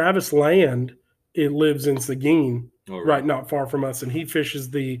 Travis Land. It lives in Seguin, Oh, right not far from us, and he fishes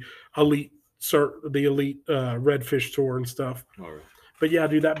the Elite redfish tour and stuff. All right. But yeah,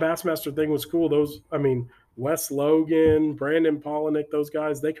 dude, that Bassmaster thing was cool. Wes Logan, Brandon Polinick, those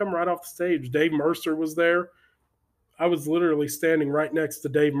guys, they come right off the stage. Dave Mercer was there. I was literally standing right next to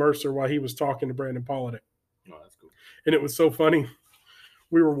Dave Mercer while he was talking to Brandon Polinick. Oh, that's cool. And it was so funny.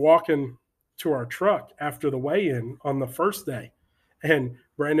 We were walking to our truck after the weigh-in on the first day, and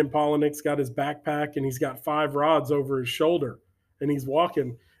Brandon Polinick's got his backpack, and he's got 5 rods over his shoulder, and he's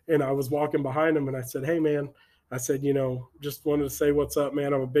walking, and I was walking behind him, and I said, hey, man, I said, just wanted to say what's up,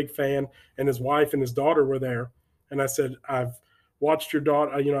 man. I'm a big fan. And his wife and his daughter were there. And I said, I've watched your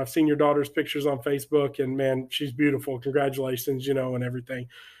daughter, I've seen your daughter's pictures on Facebook, and man, she's beautiful. Congratulations, and everything.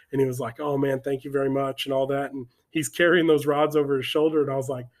 And he was like, oh man, thank you very much, and all that. And he's carrying those rods over his shoulder. And I was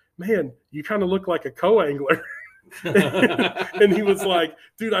like, man, you kind of look like a co-angler. And he was like,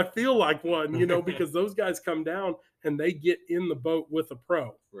 dude, I feel like one, because those guys come down and they get in the boat with a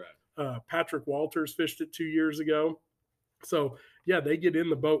pro. Right. Patrick Walters fished it 2 years ago. So, yeah, they get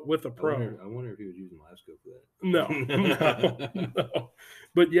in the boat with a pro. I wonder if he was using LiveScope for that. No.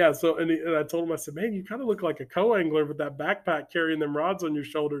 But, yeah, so and I told him, I said, man, you kind of look like a co-angler with that backpack carrying them rods on your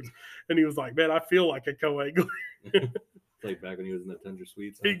shoulders. And he was like, man, I feel like a co-angler. Like back when he was in the Tundra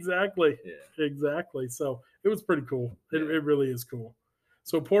Suites. Huh? Exactly. Yeah. Exactly. So, it was pretty cool. It really is cool.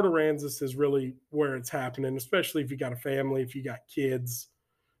 So, Port Aransas is really where it's happening, especially if you got a family, if you got kids.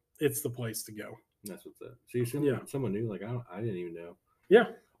 It's the place to go. That's what's up. See, someone new, like I didn't even know. Yeah.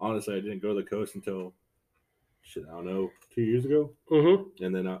 Honestly, I didn't go to the coast until, 2 years ago. Mm-hmm.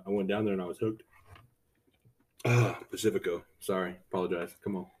 And then I went down there and I was hooked. Pacifico. Sorry. Apologize.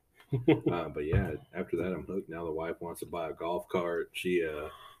 Come on. But yeah, after that, I'm hooked. Now the wife wants to buy a golf cart. She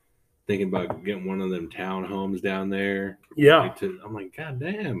thinking about getting one of them townhomes down there. Yeah. I'm like, God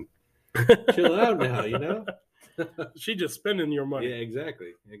damn. Chill out now, She just spending your money. Yeah,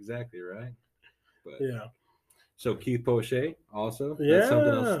 exactly, right. But yeah. So Keith Poche also. Yeah. That's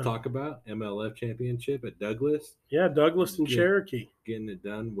something else to talk about. MLF championship at Douglas. Yeah, Douglas and Cherokee. Getting it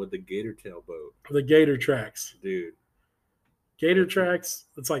done with the Gator Tail boat. The Gator Tracks. Dude. Gator Tracks,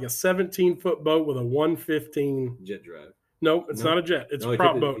 it's like a 17-foot boat with a 115 jet drive. No, it's not a jet. It's a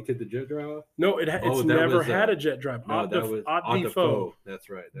prop boat. You took the jet drive off? No, it's never had a jet drive. No, that was Defoe. That's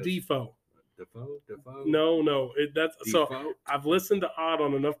right. Defoe. Defoe? No. That's Defoe? So I've listened to Odd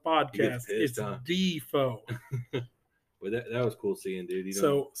on enough podcasts. It's Defoe. But that was cool seeing, dude.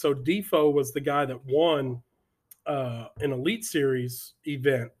 So Defoe was the guy that won an Elite Series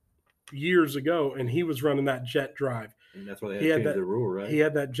event years ago, and he was running that jet drive. And that's why they had to change the rule, right? He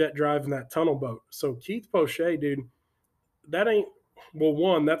had that jet drive and that tunnel boat. So Keith Poche, dude, that ain't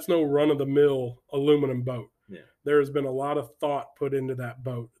that's no run-of-the-mill aluminum boat. Yeah. There has been a lot of thought put into that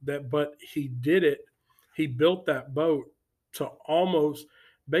boat. But he did it. He built that boat to almost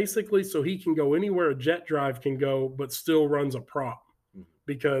basically so he can go anywhere a jet drive can go, but still runs a prop. Mm-hmm.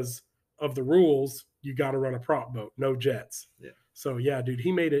 Because of the rules, you got to run a prop boat, no jets. Yeah. So yeah, dude,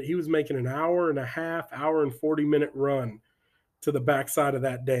 he made it. He was making an hour and 40-minute run to the backside of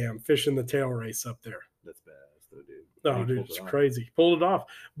that dam, fishing the tail race up there. That's badass, though, dude. Oh, dude, it's crazy. He pulled it off.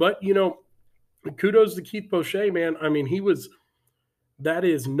 But kudos to Keith Poche, man. I mean, that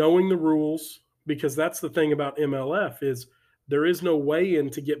is knowing the rules, because that's the thing about MLF is there is no weigh-in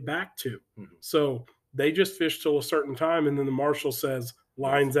to get back to. Mhm. So they just fish till a certain time, and then the marshal says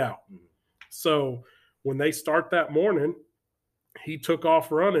lines out. Mhm. So when they start that morning, he took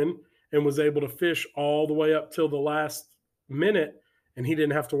off running and was able to fish all the way up till the last minute, and he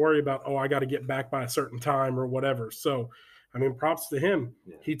didn't have to worry about, I got to get back by a certain time or whatever. So, I mean, props to him.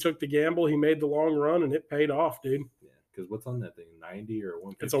 Yeah. He took the gamble, he made the long run, and it paid off, dude. Yeah, because what's on that thing? 90 or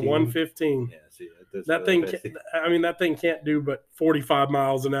 115? It's a 115. Yeah, see, that's That really thing, that thing can't do but 45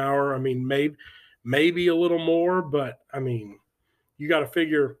 miles an hour. I mean, maybe a little more, but I mean, you got to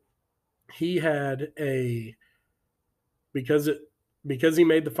figure he had because he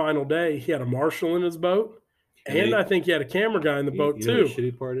made the final day, he had a marshal in his boat, and I think he had a camera guy in the boat you too. Know the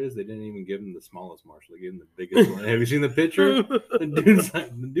shitty part is they didn't even give him the smallest marshal. They gave him the biggest one. Have you seen the picture?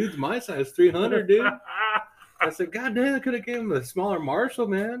 The dude's my size, 300, dude. I said, God damn, I could have given him a smaller marshal,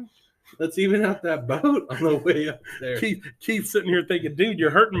 man. Let's even out that boat on the way up there. Keith's sitting here thinking, dude, you're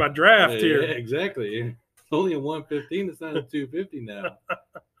hurting my draft here. Yeah, exactly. It's only a 115. It's not a 250 now.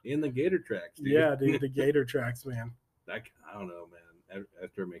 In the gator tracks, dude. Yeah, dude, the gator tracks, man. I don't know, man.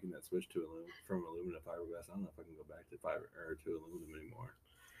 After making that switch to from aluminum to fiberglass, I don't know if I can go back to aluminum anymore.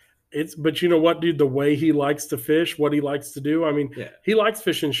 But you know what, dude? The way he likes to fish, what he likes to do. I mean, He likes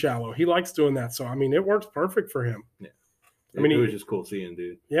fishing shallow. He likes doing that. So I mean, it works perfect for him. Yeah. I mean, it was just cool seeing,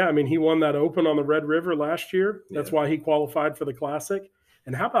 dude. Yeah, I mean, he won that Open on the Red River last year. That's why he qualified for the Classic.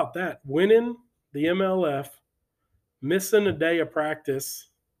 And how about that? Winning the MLF, missing a day of practice,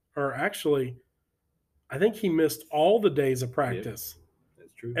 or actually, I think he missed all the days of practice. Yeah,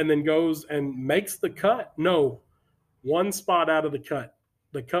 that's true. And then goes and makes the cut. No, one spot out of the cut.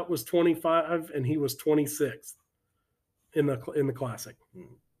 The cut was 25, and he was 26th in the Classic.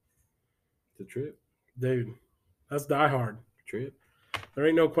 It's a trip, dude. That's diehard. Trip. There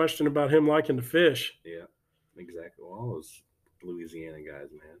ain't no question about him liking to fish. Yeah, exactly. Well, all those Louisiana guys,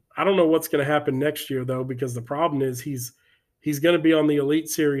 man. I don't know what's going to happen next year, though, because the problem is he's going to be on the Elite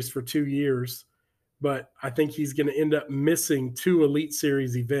Series for 2 years, but I think he's going to end up missing 2 Elite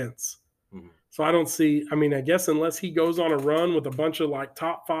Series events. Mm-hmm. So I don't see – I mean, I guess unless he goes on a run with a bunch of, like,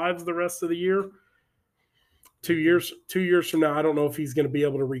 top fives the rest of the year, 2 years from now, I don't know if he's going to be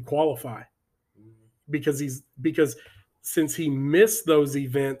able to requalify. Because since he missed those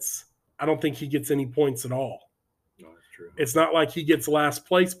events, I don't think he gets any points at all. No, that's true. It's not like he gets last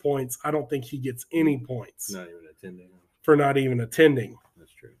place points. I don't think he gets any points. Not even attending. For not even attending.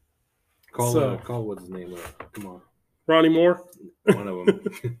 That's true. Call what's his name up. Come on. Ronnie Moore? One of them.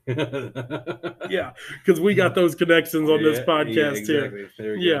 Yeah, because we got those connections on this podcast exactly.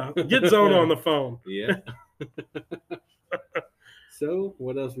 here. Yeah, get Zone on the phone. Yeah. So,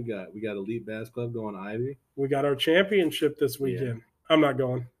 what else we got? We got Elite Bass Club going Ivy. We got our championship this weekend. Yeah. I'm not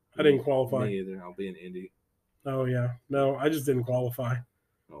going. I didn't qualify. Me either. I'll be in Indy. Oh, yeah. No, I just didn't qualify.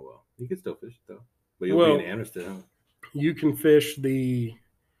 Oh, well. You can still fish, though. But you'll be in Amherst, huh? You can fish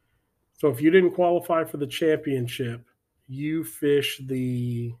so if you didn't qualify for the championship, you can fish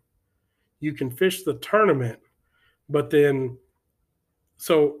the tournament, but then,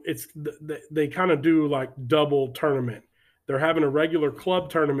 so they kind of do like double tournament. They're having a regular club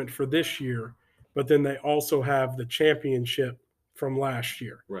tournament for this year, but then they also have the championship from last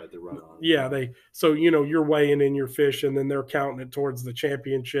year. Right, the run on. Yeah, so you're weighing in your fish, and then they're counting it towards the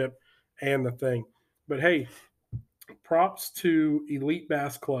championship and the thing. But hey, props to Elite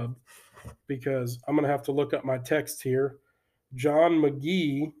Bass Club, because I'm going to have to look up my text here. John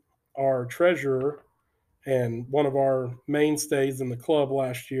McGee, our treasurer and one of our mainstays in the club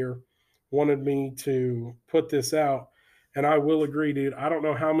last year, wanted me to put this out. And I will agree, dude. I don't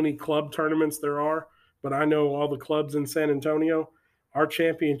know how many club tournaments there are, but I know all the clubs in San Antonio. Our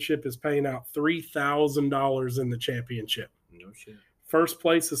championship is paying out $3,000 in the championship. No shit. First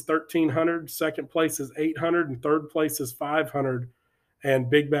place is $1,300, second place is $800, and third place is $500. And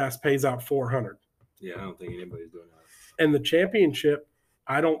Big Bass pays out $400. Yeah, I don't think anybody's doing that. And the championship,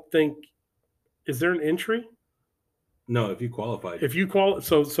 I don't think – is there an entry? No, if you qualify. If you qualify,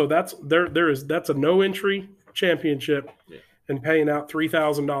 so that's that's a no entry championship, and paying out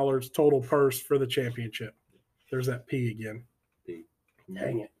 $3,000 total purse for the championship. There's that P again. P.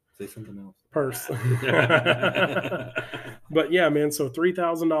 Dang it. Say something else. Purse. But yeah, man. So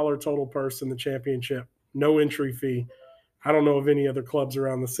 $3,000 total purse in the championship, no entry fee. I don't know of any other clubs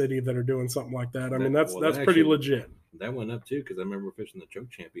around the city that are doing something like that. I mean, that's pretty legit. That went up too, because I remember fishing the choke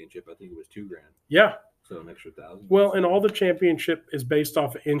championship. I think it was $2,000. Yeah. So an extra $1,000. Well, and all the championship is based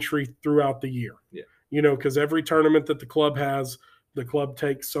off of entry throughout the year. Yeah. Because every tournament that the club has, the club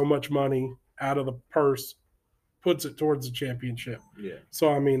takes so much money out of the purse, puts it towards the championship. Yeah.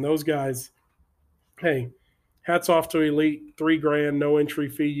 So I mean, those guys, hey, hats off to Elite, $3,000, no entry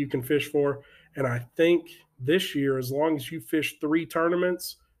fee you can fish for. And I think this year, as long as you fish 3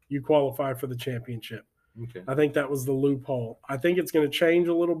 tournaments, you qualify for the championship. Okay. I think that was the loophole. I think it's going to change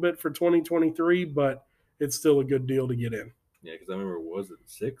a little bit for 2023, but it's still a good deal to get in. Yeah, because I remember, was it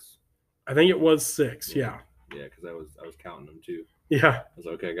 6? I think it was 6. Yeah. Yeah, because I was counting them too. Yeah. I was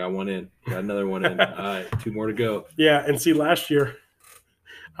like, okay, I got one in, got another one in. All right, 2 more to go. Yeah. And see, last year,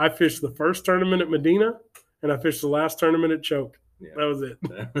 I fished the first tournament at Medina, and I fished the last tournament at Choke. Yeah. That was it.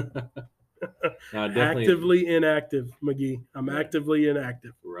 No, definitely Actively inactive, McGee. I'm actively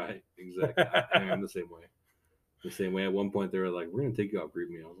inactive. Right, exactly. I am the same way. The same way. At one point, they were like, "We're gonna take you out, greet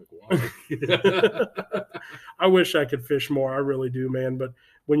me." I was like, "Why?" I wish I could fish more. I really do, man. But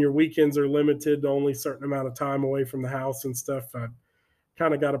when your weekends are limited to only a certain amount of time away from the house and stuff, I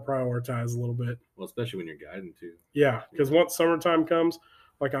kind of got to prioritize a little bit. Well, especially when you're guiding too. Yeah, because once summertime comes,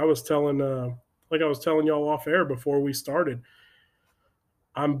 like I was telling y'all off air before we started,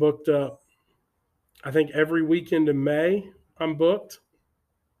 I'm booked up. I think every weekend in May I'm booked.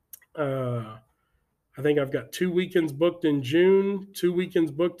 I think I've got 2 weekends booked in June, 2 weekends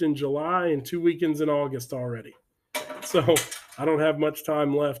booked in July, and 2 weekends in August already. So I don't have much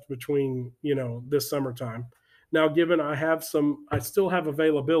time left between, this summertime. Now, given I still have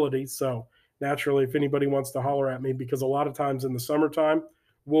availability. So naturally, if anybody wants to holler at me, because a lot of times in the summertime,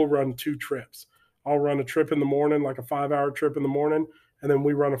 we'll run 2 trips. I'll run a trip in the morning, like a 5-hour trip in the morning, and then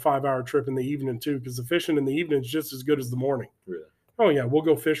we run a 5-hour trip in the evening too, because the fishing in the evening is just as good as the morning. Really? Oh yeah, we'll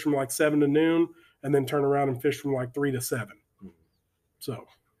go fish from like 7 to noon, and then turn around and fish from like 3 to 7. Mm-hmm. So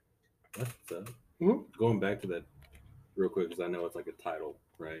that's going back to that real quick, because I know it's like a title,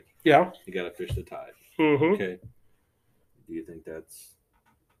 right? Yeah. You got to fish the tide. Mm-hmm. Okay. Do you think that's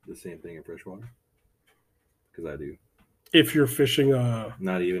the same thing in freshwater? Because I do. If you're fishing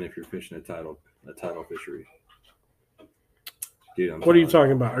not even if you're fishing a tidal fishery. Dude, what are you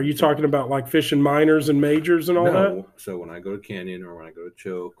talking about? Are you talking about like fishing minors and majors and all that? So when I go to Canyon or when I go to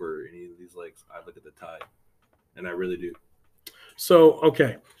Choke or any of these lakes, I look at the tide, and I really do. So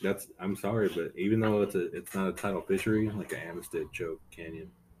okay, I'm sorry, but even though it's not a tidal fishery like a Amistad, Choke, Canyon,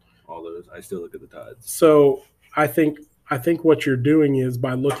 all those, I still look at the tides. So I think what you're doing is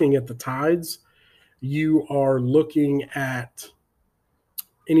by looking at the tides, you are looking at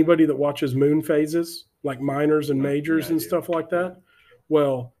anybody that watches moon phases, like minors and majors and stuff like that.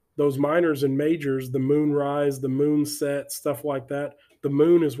 Well, those minors and majors, the moon rise, the moon set, stuff like that, the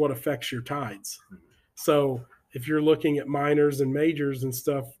moon is what affects your tides. So if you're looking at minors and majors and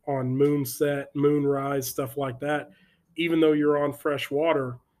stuff on moon set, moon rise, stuff like that, even though you're on fresh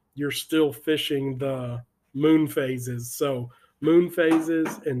water, you're still fishing the moon phases. So moon phases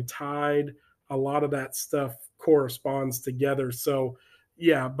and tide, a lot of that stuff corresponds together. So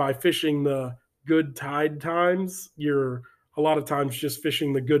yeah, by fishing the good tide times, you're a lot of times just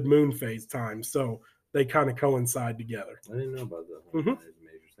fishing the good moon phase times. So they kind of coincide together. I didn't know about that. Mm-hmm.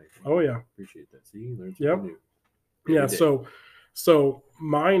 Major thing. Oh yeah, appreciate that. See, you learned something new. Yeah, so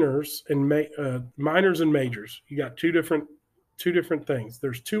minors and majors, you got two different things.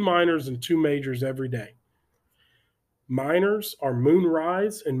 There's 2 minors and 2 majors every day. Minors are moon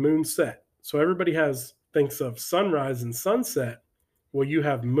rise and moon set. So everybody thinks of sunrise and sunset. Well, you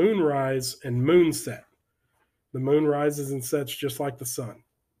have moon rise and moon set. The moon rises and sets just like the sun.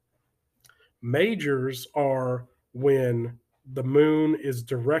 Majors are when the moon is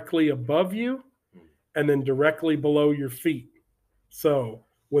directly above you and then directly below your feet. So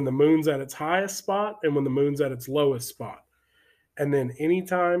when the moon's at its highest spot and when the moon's at its lowest spot. And then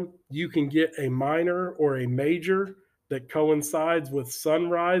anytime you can get a minor or a major that coincides with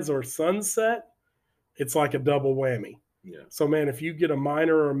sunrise or sunset, it's like a double whammy. Yeah. So, man, if you get a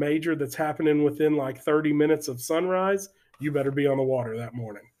minor or a major that's happening within like 30 minutes of sunrise, you better be on the water that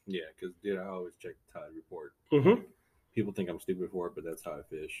morning. Yeah, because, dude, I always check the tide report. Mm-hmm. People think I'm stupid for it, but that's how I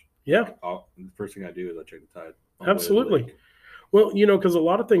fish. Yeah. The first thing I do is I check the tide. Absolutely. Well, because a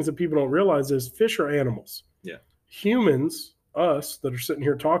lot of things that people don't realize is fish are animals. Yeah. Humans, us that are sitting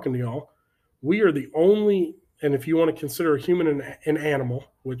here talking to y'all, we are the only, and if you want to consider a human an animal,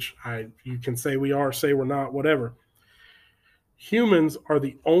 which you can say we are, say we're not, whatever. Humans are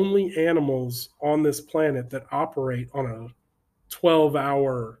the only animals on this planet that operate on a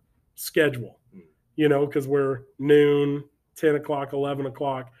 12-hour schedule, because we're noon, 10 o'clock, 11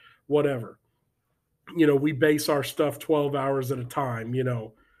 o'clock, whatever. We base our stuff 12 hours at a time.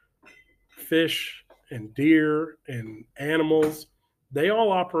 Fish and deer and animals, they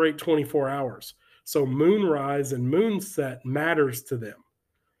all operate 24 hours. So moonrise and moonset matters to them.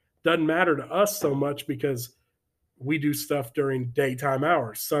 Doesn't matter to us so much because we do stuff during daytime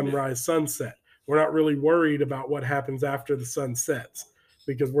hours, sunrise, sunset. We're not really worried about what happens after the sun sets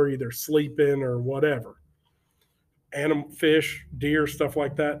because we're either sleeping or whatever. Animal, fish, deer, stuff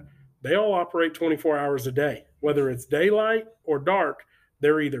like that, they all operate 24 hours a day. Whether it's daylight or dark,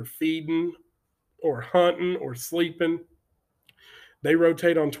 they're either feeding or hunting or sleeping. They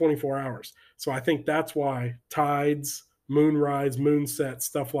rotate on 24 hours. So I think that's why tides, moonrise, moonset,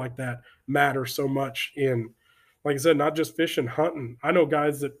 stuff like that matter so much in, like I said, not just fishing, hunting. I know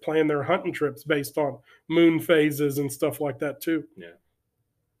guys that plan their hunting trips based on moon phases and stuff like that too. Yeah.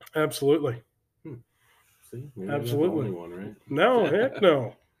 Absolutely. See, maybe Absolutely. I'm not the only one, right? No, heck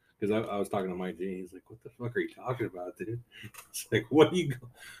no. Because I was talking to Mike G. He's like, "What the fuck are you talking about, dude?" It's like, what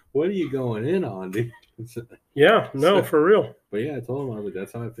are you going in on, dude? Yeah, no, for real. But yeah, I told him I was like,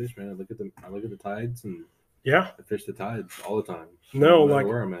 that's how I fish, man. I look at the tides, and yeah, I fish the tides all the time. No, matter like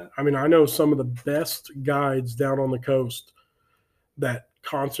where I'm at. I mean, I know some of the best guides down on the coast that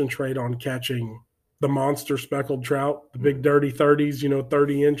concentrate on catching the monster speckled trout, the big dirty 30s,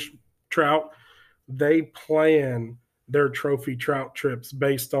 30-inch trout. They plan their trophy trout trips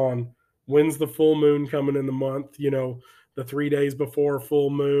based on when's the full moon coming in the month, the 3 days before full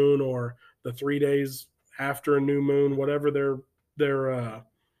moon or the 3 days after a new moon, whatever their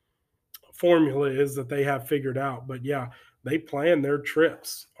formula is that they have figured out. But yeah, they plan their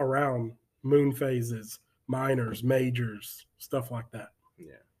trips around moon phases, minors, majors, stuff like that.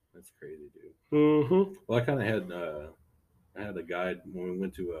 Yeah, that's crazy, dude. Mm-hmm. Well, I kind of had I had a guide when we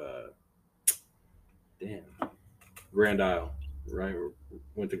went to Grand Isle, right?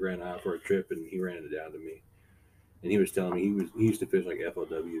 Went to Grand Isle for a trip, and he ran it down to me, and he was telling me he used to fish like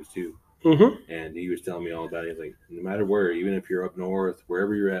FLWs too. Mm-hmm. And he was telling me all about it. He's like, no matter where, even if you're up north,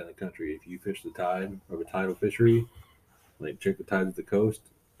 wherever you're at in the country, if you fish the tide of a tidal fishery, like check the tides at the coast,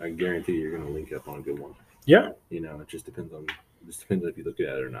 I guarantee you're going to link up on a good one. Yeah. It just depends on if you look at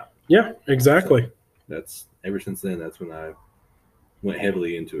it or not. Yeah, exactly. So that's ever since then. That's when I went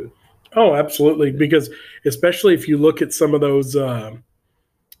heavily into it. Oh, absolutely. Because especially if you look at some of those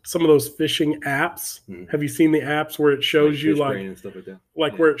fishing apps. Mm-hmm. Have you seen the apps where it shows like you fish brain and stuff like that?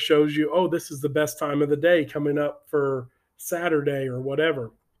 Like where it shows you, oh, this is the best time of the day coming up for Saturday or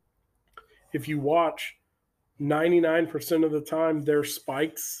whatever. If you watch, 99% of the time, their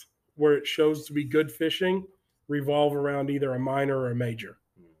spikes where it shows to be good fishing revolve around either a minor or a major.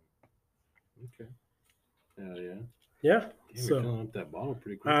 Okay. Hell yeah. Yeah. We're filling up that bottle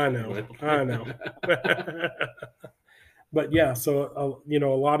pretty quick. I know. But yeah, so a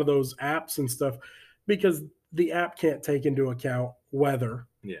lot of those apps and stuff, because the app can't take into account weather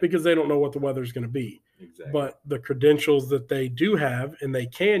because they don't know what the weather's going to be. Exactly. But the credentials that they do have and they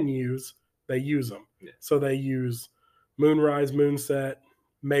can use, they use them. Yeah. So they use moonrise, moonset,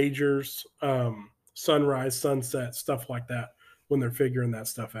 majors, sunrise, sunset, stuff like that when they're figuring that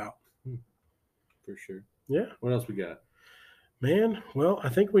stuff out. For sure. Yeah. What else we got? Man, well, I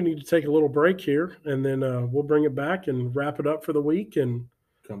think we need to take a little break here, and then we'll bring it back and wrap it up for the week and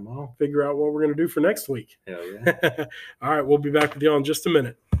come on, figure out what we're going to do for next week. Hell yeah. All right, we'll be back with you in just a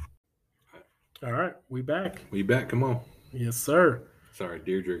minute. All right, we back. We back. Come on. Yes, sir. Sorry,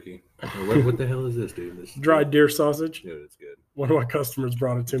 deer jerky. What the hell is this, dude? This dried deer sausage. Yeah, it's good. One of my customers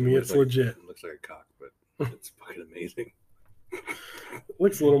brought it to me. It's legit. It looks like a cock, but it's fucking amazing.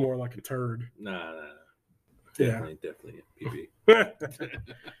 Looks a little more like a turd. Nah. Definitely PB.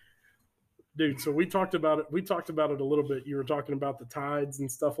 Dude, so we talked about it. We talked about it a little bit. You were talking about the tides and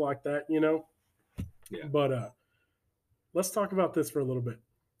stuff like that, Yeah. But let's talk about this for a little bit.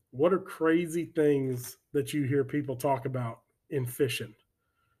 What are crazy things that you hear people talk about in fishing?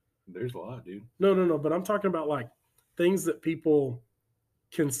 There's a lot, dude. No. But I'm talking about like things that people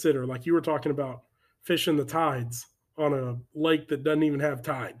consider. Like you were talking about fishing the tides on a lake that doesn't even have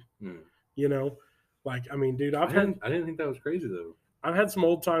tide. Like, I mean, dude, I didn't think that was crazy though. I've had some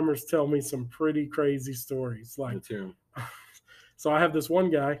old timers tell me some pretty crazy stories. Like, let's hear 'em. So I have this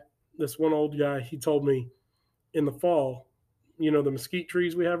one old guy. He told me in the fall, the mesquite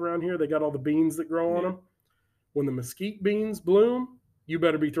trees we have around here, they got all the beans that grow on them. When the mesquite beans bloom, you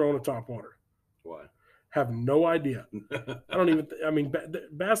better be throwing a topwater. Why? Have no idea.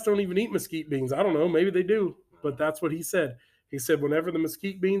 Bass don't even eat mesquite beans. I don't know. Maybe they do, but that's what he said. He said whenever the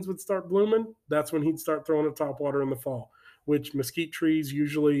mesquite beans would start blooming, that's when he'd start throwing a topwater in the fall, which mesquite trees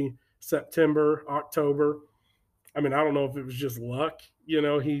usually September, October. I mean, I don't know if it was just luck,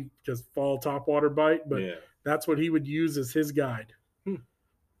 because fall topwater bite, but that's what he would use as his guide.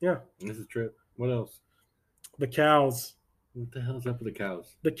 Yeah. This is a trip. What else? The cows. What the hell's up with the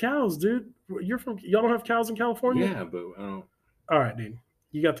cows? The cows, dude. Y'all don't have cows in California? Yeah, but I don't. All right, dude.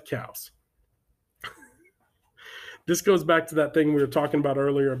 You got the cows. this goes back to that thing we were talking about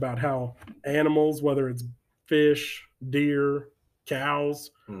earlier about how animals, whether it's fish, deer,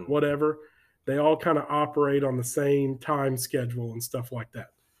 cows, whatever, they all kind of operate on the same time schedule and stuff like that.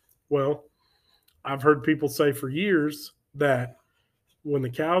 Well, I've heard people say for years that when the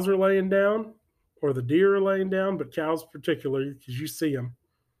cows are laying down or the deer are laying down, but cows particularly, because you see them,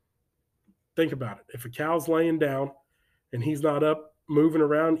 think about it. If a cow's laying down and he's not up moving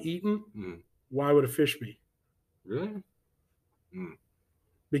around eating, why would a fish be? Really?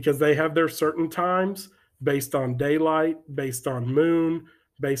 Because they have their certain times based on daylight, based on moon,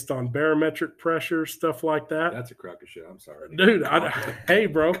 based on barometric pressure, stuff like that. That's a crock of shit. I'm sorry. Dude, hey,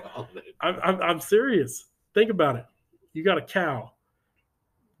 bro, I'm serious. Think about it. You got a cow.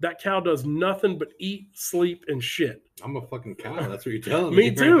 That cow does nothing but eat, sleep, and shit. I'm a fucking cow. That's what you're telling me.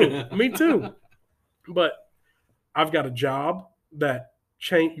 Me too. Me too. But I've got a job that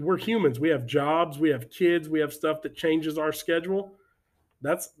change. We're humans. We have jobs. We have kids. We have stuff that changes our schedule.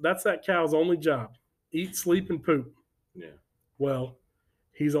 That's that cow's only job. Eat, sleep, and poop. Yeah. Well,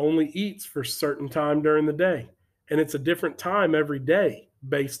 he's only eats for a certain time during the day. And it's a different time every day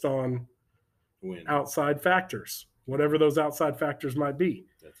based on outside factors, whatever those outside factors might be.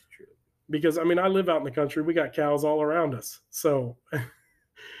 That's true. Because, I mean, I live out in the country. We got cows all around us. So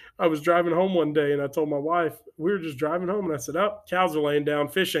I was driving home one day and I told my wife, we were just driving home and I said, oh, cows are laying down.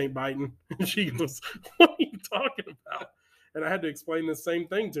 Fish ain't biting. And she goes, what are you talking about? And I had to explain the same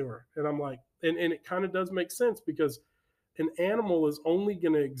thing to her. And I'm like, and it kind of does make sense because an animal is only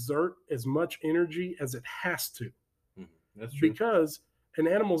going to exert as much energy as it has to. That's true. Because an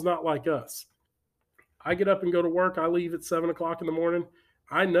animal's not like us. I get up and go to work. I leave at 7 o'clock in the morning.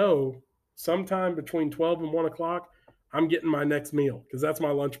 I know sometime between 12 and 1 o'clock, I'm getting my next meal because that's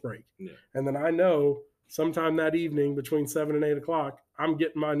my lunch break. Yeah. And then I know sometime that evening between 7 and 8 o'clock, I'm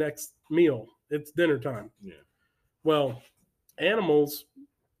getting my next meal. It's dinner time. Yeah. Well, animals,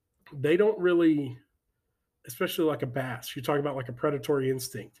 they don't really, especially like a bass, you talk about like a predatory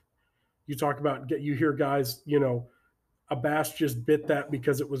instinct. You talk about, you hear guys, a bass just bit that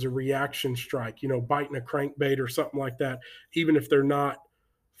because it was a reaction strike, biting a crankbait or something like that, even if they're not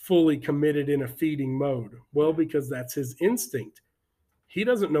fully committed in a feeding mode. Well, because that's his instinct. He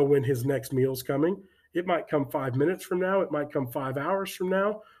doesn't know when his next meal's coming. It might come 5 minutes from now. It might come 5 hours from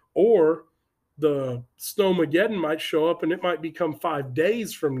now, or the snowmageddon might show up and it might become 5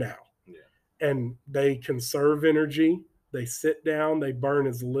 days from now. Yeah. And they conserve energy. They sit down. They burn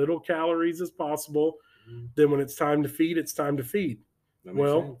as little calories as possible. Mm-hmm. Then when it's time to feed, it's time to feed.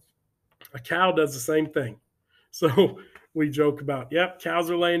 Well, sense. A cow does the same thing. So we joke about, yep, cows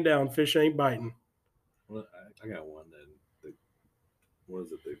are laying down, fish ain't biting. Well, I got one then. What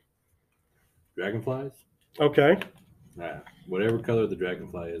is it? The dragonflies? Okay. Whatever color the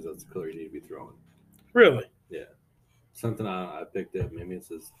dragonfly is, that's the color you need to be throwing. Really? Yeah. Something I picked up. Maybe it's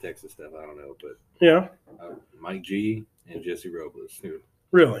this Texas stuff. I don't know. But yeah. Mike G and Jesse Robles.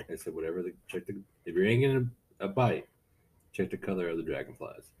 Really? I said, if you're ain't getting a bite, check the color of the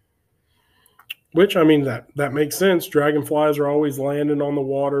dragonflies. Which, I mean, that makes sense. Dragonflies are always landing on the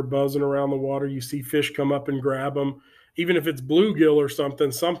water, buzzing around the water. You see fish come up and grab them. Even if it's bluegill or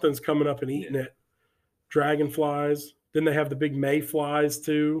something, something's coming up and eating it. Dragonflies. Then they have the big mayflies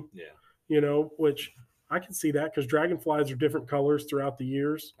too. Yeah. Which I can see that because dragonflies are different colors throughout the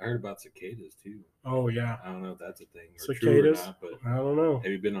years. I heard about cicadas too. Oh, yeah. I don't know if that's a thing. Cicadas? Or not, but I don't know.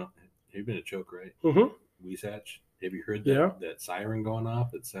 Have you been a choke, right? Mm-hmm. Weesatch. Have you heard that siren going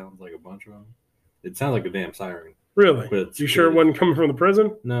off? It sounds like a bunch of them. It sounds like a damn siren. Really? But you sure it wasn't coming from the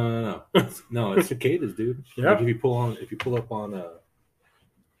prison? No. No, it's cicadas, dude. Yeah. Like if you pull up on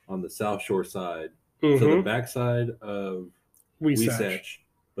the South Shore side, mm-hmm. so the backside of Weesatch,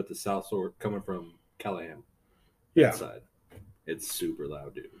 but the South Shore coming from Callahan. Yeah. Side. It's super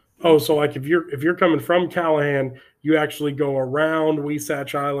loud, dude. Oh, so like if you're coming from Callahan, you actually go around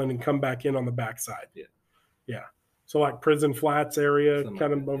Weesatch Island and come back in on the backside. Yeah. Yeah. So like Prison Flats area, something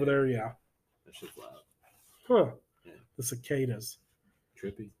kind like of that, over there, yeah. That shit's loud. Huh. Yeah. The cicadas.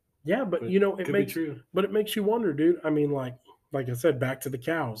 Trippy. Yeah, but it makes you wonder, dude. I mean, like I said, back to the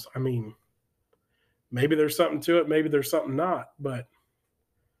cows. I mean, maybe there's something to it, maybe there's something not, but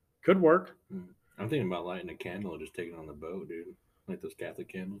could work. I'm thinking about lighting a candle and just taking it on the boat, dude. Like those Catholic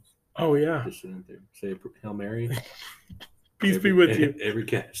candles. Oh yeah. Just sitting there. Say a Hail Mary. Peace be with you. Every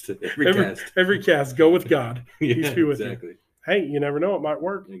cast. Every cast. Go with God. Yeah, peace be with exactly. you. Hey, you never know, it might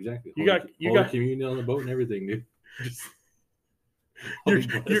work. Exactly. You got communion on the boat and everything, dude.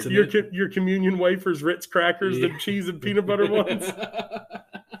 Your communion wafers, Ritz crackers, the cheese and peanut butter ones.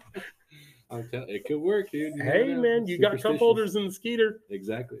 I'm telling you, it could work, dude. Hey man, you got cup holders in the Skeeter.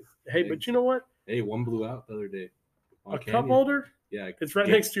 Exactly. Hey, but you know what? Hey, one blew out the other day. on A cup Canyon. holder? Yeah, It's right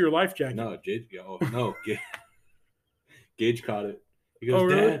next to your life jacket. No, Gage caught it. He goes, Oh,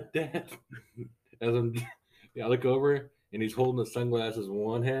 really? Dad. As I look over, and he's holding the sunglasses in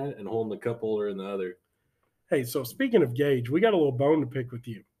one hand and holding the cup holder in the other. Hey, so speaking of Gage, we got a little bone to pick with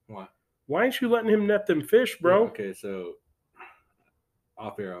you. Why? Why ain't you letting him net them fish, bro? Yeah, okay, so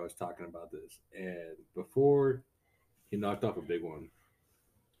off air, I was talking about this, and before he knocked off a big one,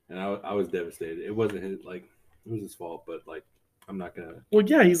 and I was devastated. It wasn't his, like, it was his fault, but like, I'm not gonna. Well,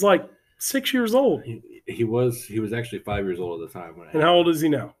 yeah, he's like 6 years old. He was actually 5 years old at the time when. And how old is he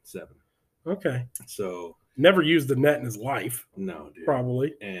now? 7. Okay. So never used the net in his life. No, dude.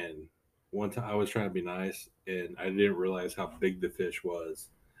 Probably. And one time I was trying to be nice, and I didn't realize how big the fish was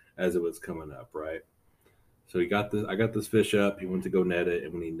as it was coming up, right? So I got this fish up. He went to go net it,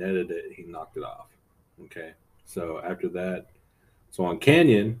 and when he netted it, he knocked it off. Okay. So after that, so on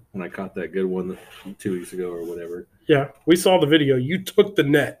Canyon, when I caught that good one 2 weeks ago or whatever. Yeah, we saw the video. You took the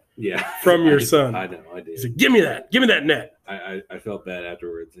net. Yeah. From your son. I know, I did. He said, "Give me that net." I felt bad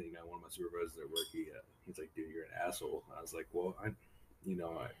afterwards. You know, one of my supervisors at work, he's like, "Dude, you're an asshole." I was like, "Well, I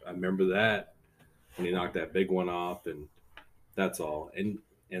remember that when he knocked that big one off, and that's all." And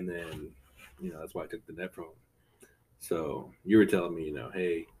then, that's why I took the net from him. So you were telling me,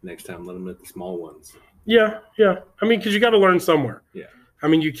 hey, next time let him net the small ones. Yeah. I mean, because you got to learn somewhere. Yeah. I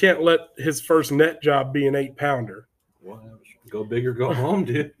mean, you can't let his first net job be an 8-pounder. Well, go big or go home,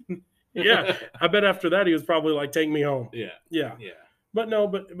 dude. Yeah, I bet after that he was probably like, "Take me home." Yeah. But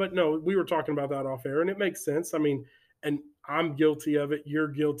no, we were talking about that off air, and it makes sense. I mean, and I'm guilty of it. You're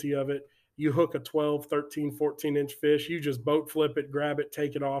guilty of it. You hook a 12, 13, 14-inch fish, you just boat flip it, grab it,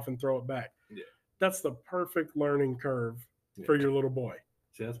 take it off, and throw it back. Yeah. That's the perfect learning curve for your little boy.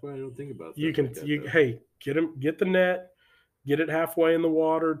 See, that's why I don't think about that. Hey, get the net, get it halfway in the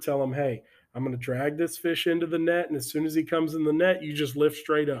water, tell him, "Hey, I'm going to drag this fish into the net, and as soon as he comes in the net, you just lift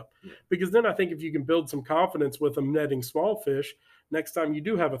straight up." Yeah. Because then I think if you can build some confidence with him netting small fish, next time you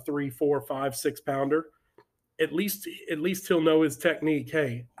do have a 3, 4, 5, 6-pounder, at least he'll know his technique.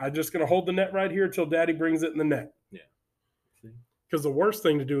 Hey, I'm just going to hold the net right here until Daddy brings it in the net. Yeah. Because the worst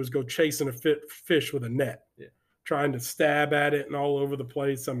thing to do is go chasing a fish with a net. Yeah. Trying to stab at it and all over the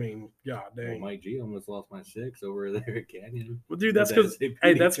place. I mean, God dang. Well, Mike G almost lost my 6 over there at Canyon. Well, dude, that's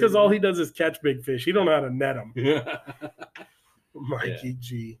because all he does is catch big fish. He don't know how to net them. Mikey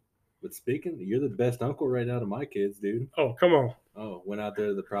G. But speaking, you're the best uncle right now to my kids, dude. Oh, come on. Oh, went out there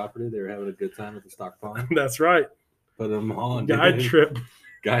to the property. They were having a good time at the stock pond. That's right. Put them on. Guide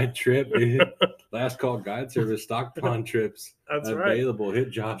trip, dude. Last call guide service, stock pond trips. That's available. Right.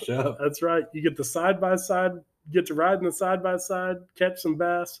 Hit Josh up. That's right. You get the side-by-side, get to ride in the side-by-side, catch some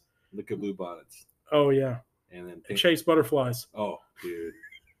bass. Look at blue bonnets. Oh, yeah. And then chase butterflies. Oh, dude.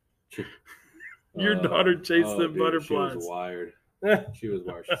 Your daughter chased them butterflies. She was wired. She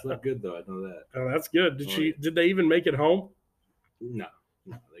slept good, though. I know that. Oh, that's good. Did they even make it home? No.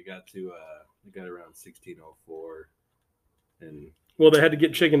 They got around 16:04, and well, they had to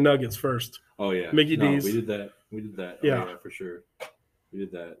get chicken nuggets first. Oh yeah, Mickey D's. We did that. Yeah. Oh, yeah, for sure. We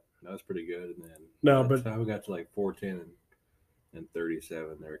did that. That was pretty good. And then by the time we got to like 4:10 and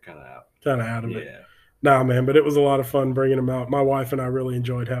 37, they were kind of out. Of it. Yeah. Nah, man, but it was a lot of fun bringing them out. My wife and I really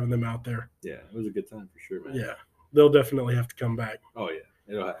enjoyed having them out there. Yeah, it was a good time for sure, man. Yeah, they'll definitely have to come back. Oh yeah,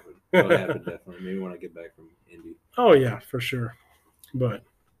 it'll happen. It'll happen definitely. Maybe when I get back from Indy. Oh yeah, for sure. But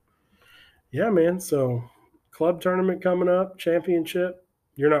yeah, man. So club tournament coming up, championship.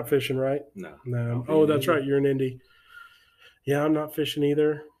 You're not fishing, right? No. Oh, that's right. You're in Indy. Yeah, I'm not fishing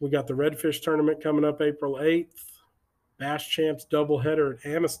either. We got the Redfish tournament coming up April 8th. Bass Champs doubleheader at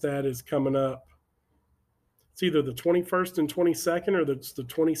Amistad is coming up. It's either the 21st and 22nd or it's the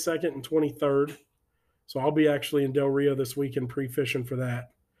 22nd and 23rd. So I'll be actually in Del Rio this weekend pre-fishing for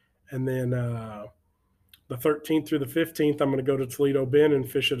that. And then the 13th through the 15th, I'm going to go to Toledo Bend and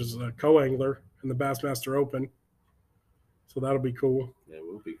fish it as a co-angler in the Bassmaster Open. So that'll be cool. Yeah, it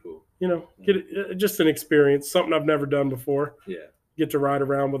will be cool. Get it, just an experience, something I've never done before. Yeah. Get to ride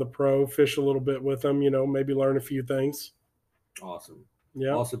around with a pro, fish a little bit with them, maybe learn a few things. Awesome. Yeah.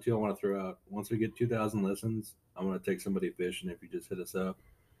 Also, too, I want to throw out, once we get 2,000 listens, I'm going to take somebody fishing if you just hit us up.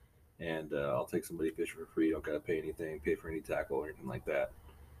 And I'll take somebody fishing for free. You don't got to pay anything, pay for any tackle or anything like that.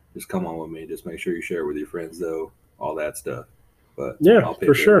 Just come on with me. Just make sure you share it with your friends, though, all that stuff. But yeah, I'll pay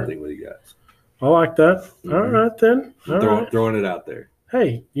for sure. everything with you guys. I like that. Mm-hmm. All right, then. Throwing it out there.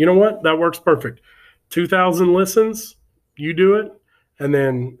 Hey, you know what? That works perfect. 2,000 listens, you do it. And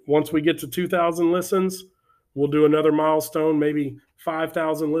then once we get to 2,000 listens, we'll do another milestone, maybe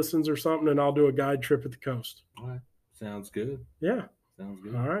 5,000 listens or something, and I'll do a guide trip at the coast. All right. Sounds good. Yeah. Sounds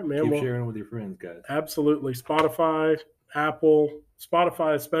good. All right, man. Keep Well, sharing with your friends, guys. absolutely. Spotify, Apple,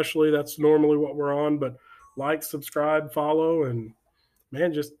 Spotify especially. That's normally what we're on. But like, subscribe, follow, and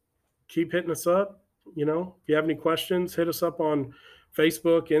man, just keep hitting us up. You know, if you have any questions, hit us up on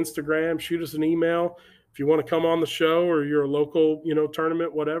Facebook, Instagram, shoot us an email. If you want to come on the show or you're a local,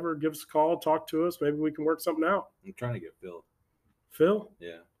 tournament, whatever, give us a call, talk to us. Maybe we can work something out. I'm trying to get Phil. Phil?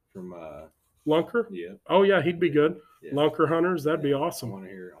 Yeah. From Lunker? Yeah. Oh yeah, he'd be good. Yeah. Lunker Hunters, that'd be awesome. I want to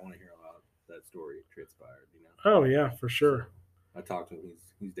hear about that story transpired, Oh yeah, for sure. I talked to him.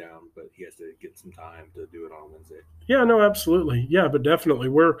 He's down, but he has to get some time to do it on Wednesday. Yeah, no, absolutely. Yeah, but definitely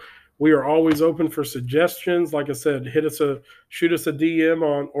we are always open for suggestions. Like I said, shoot us a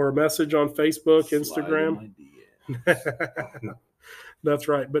DM or a message on Facebook, Instagram. That's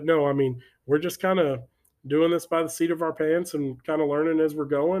right. But no, I mean, we're just kind of doing this by the seat of our pants and kind of learning as we're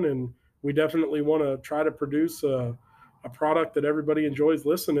going. And we definitely want to try to produce a product that everybody enjoys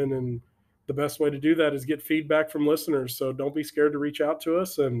listening. And the best way to do that is get feedback from listeners. So don't be scared to reach out to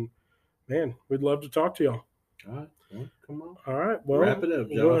us. And man, we'd love to talk to y'all. All right. Well, come on. All right. Well, wrap it up,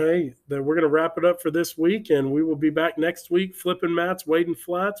 Josh. Well, hey, we're going to wrap it up for this week. And we will be back next week flipping mats, wading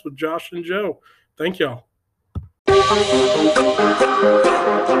flats with Josh and Joe. Thank y'all.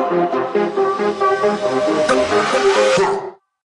 Huh.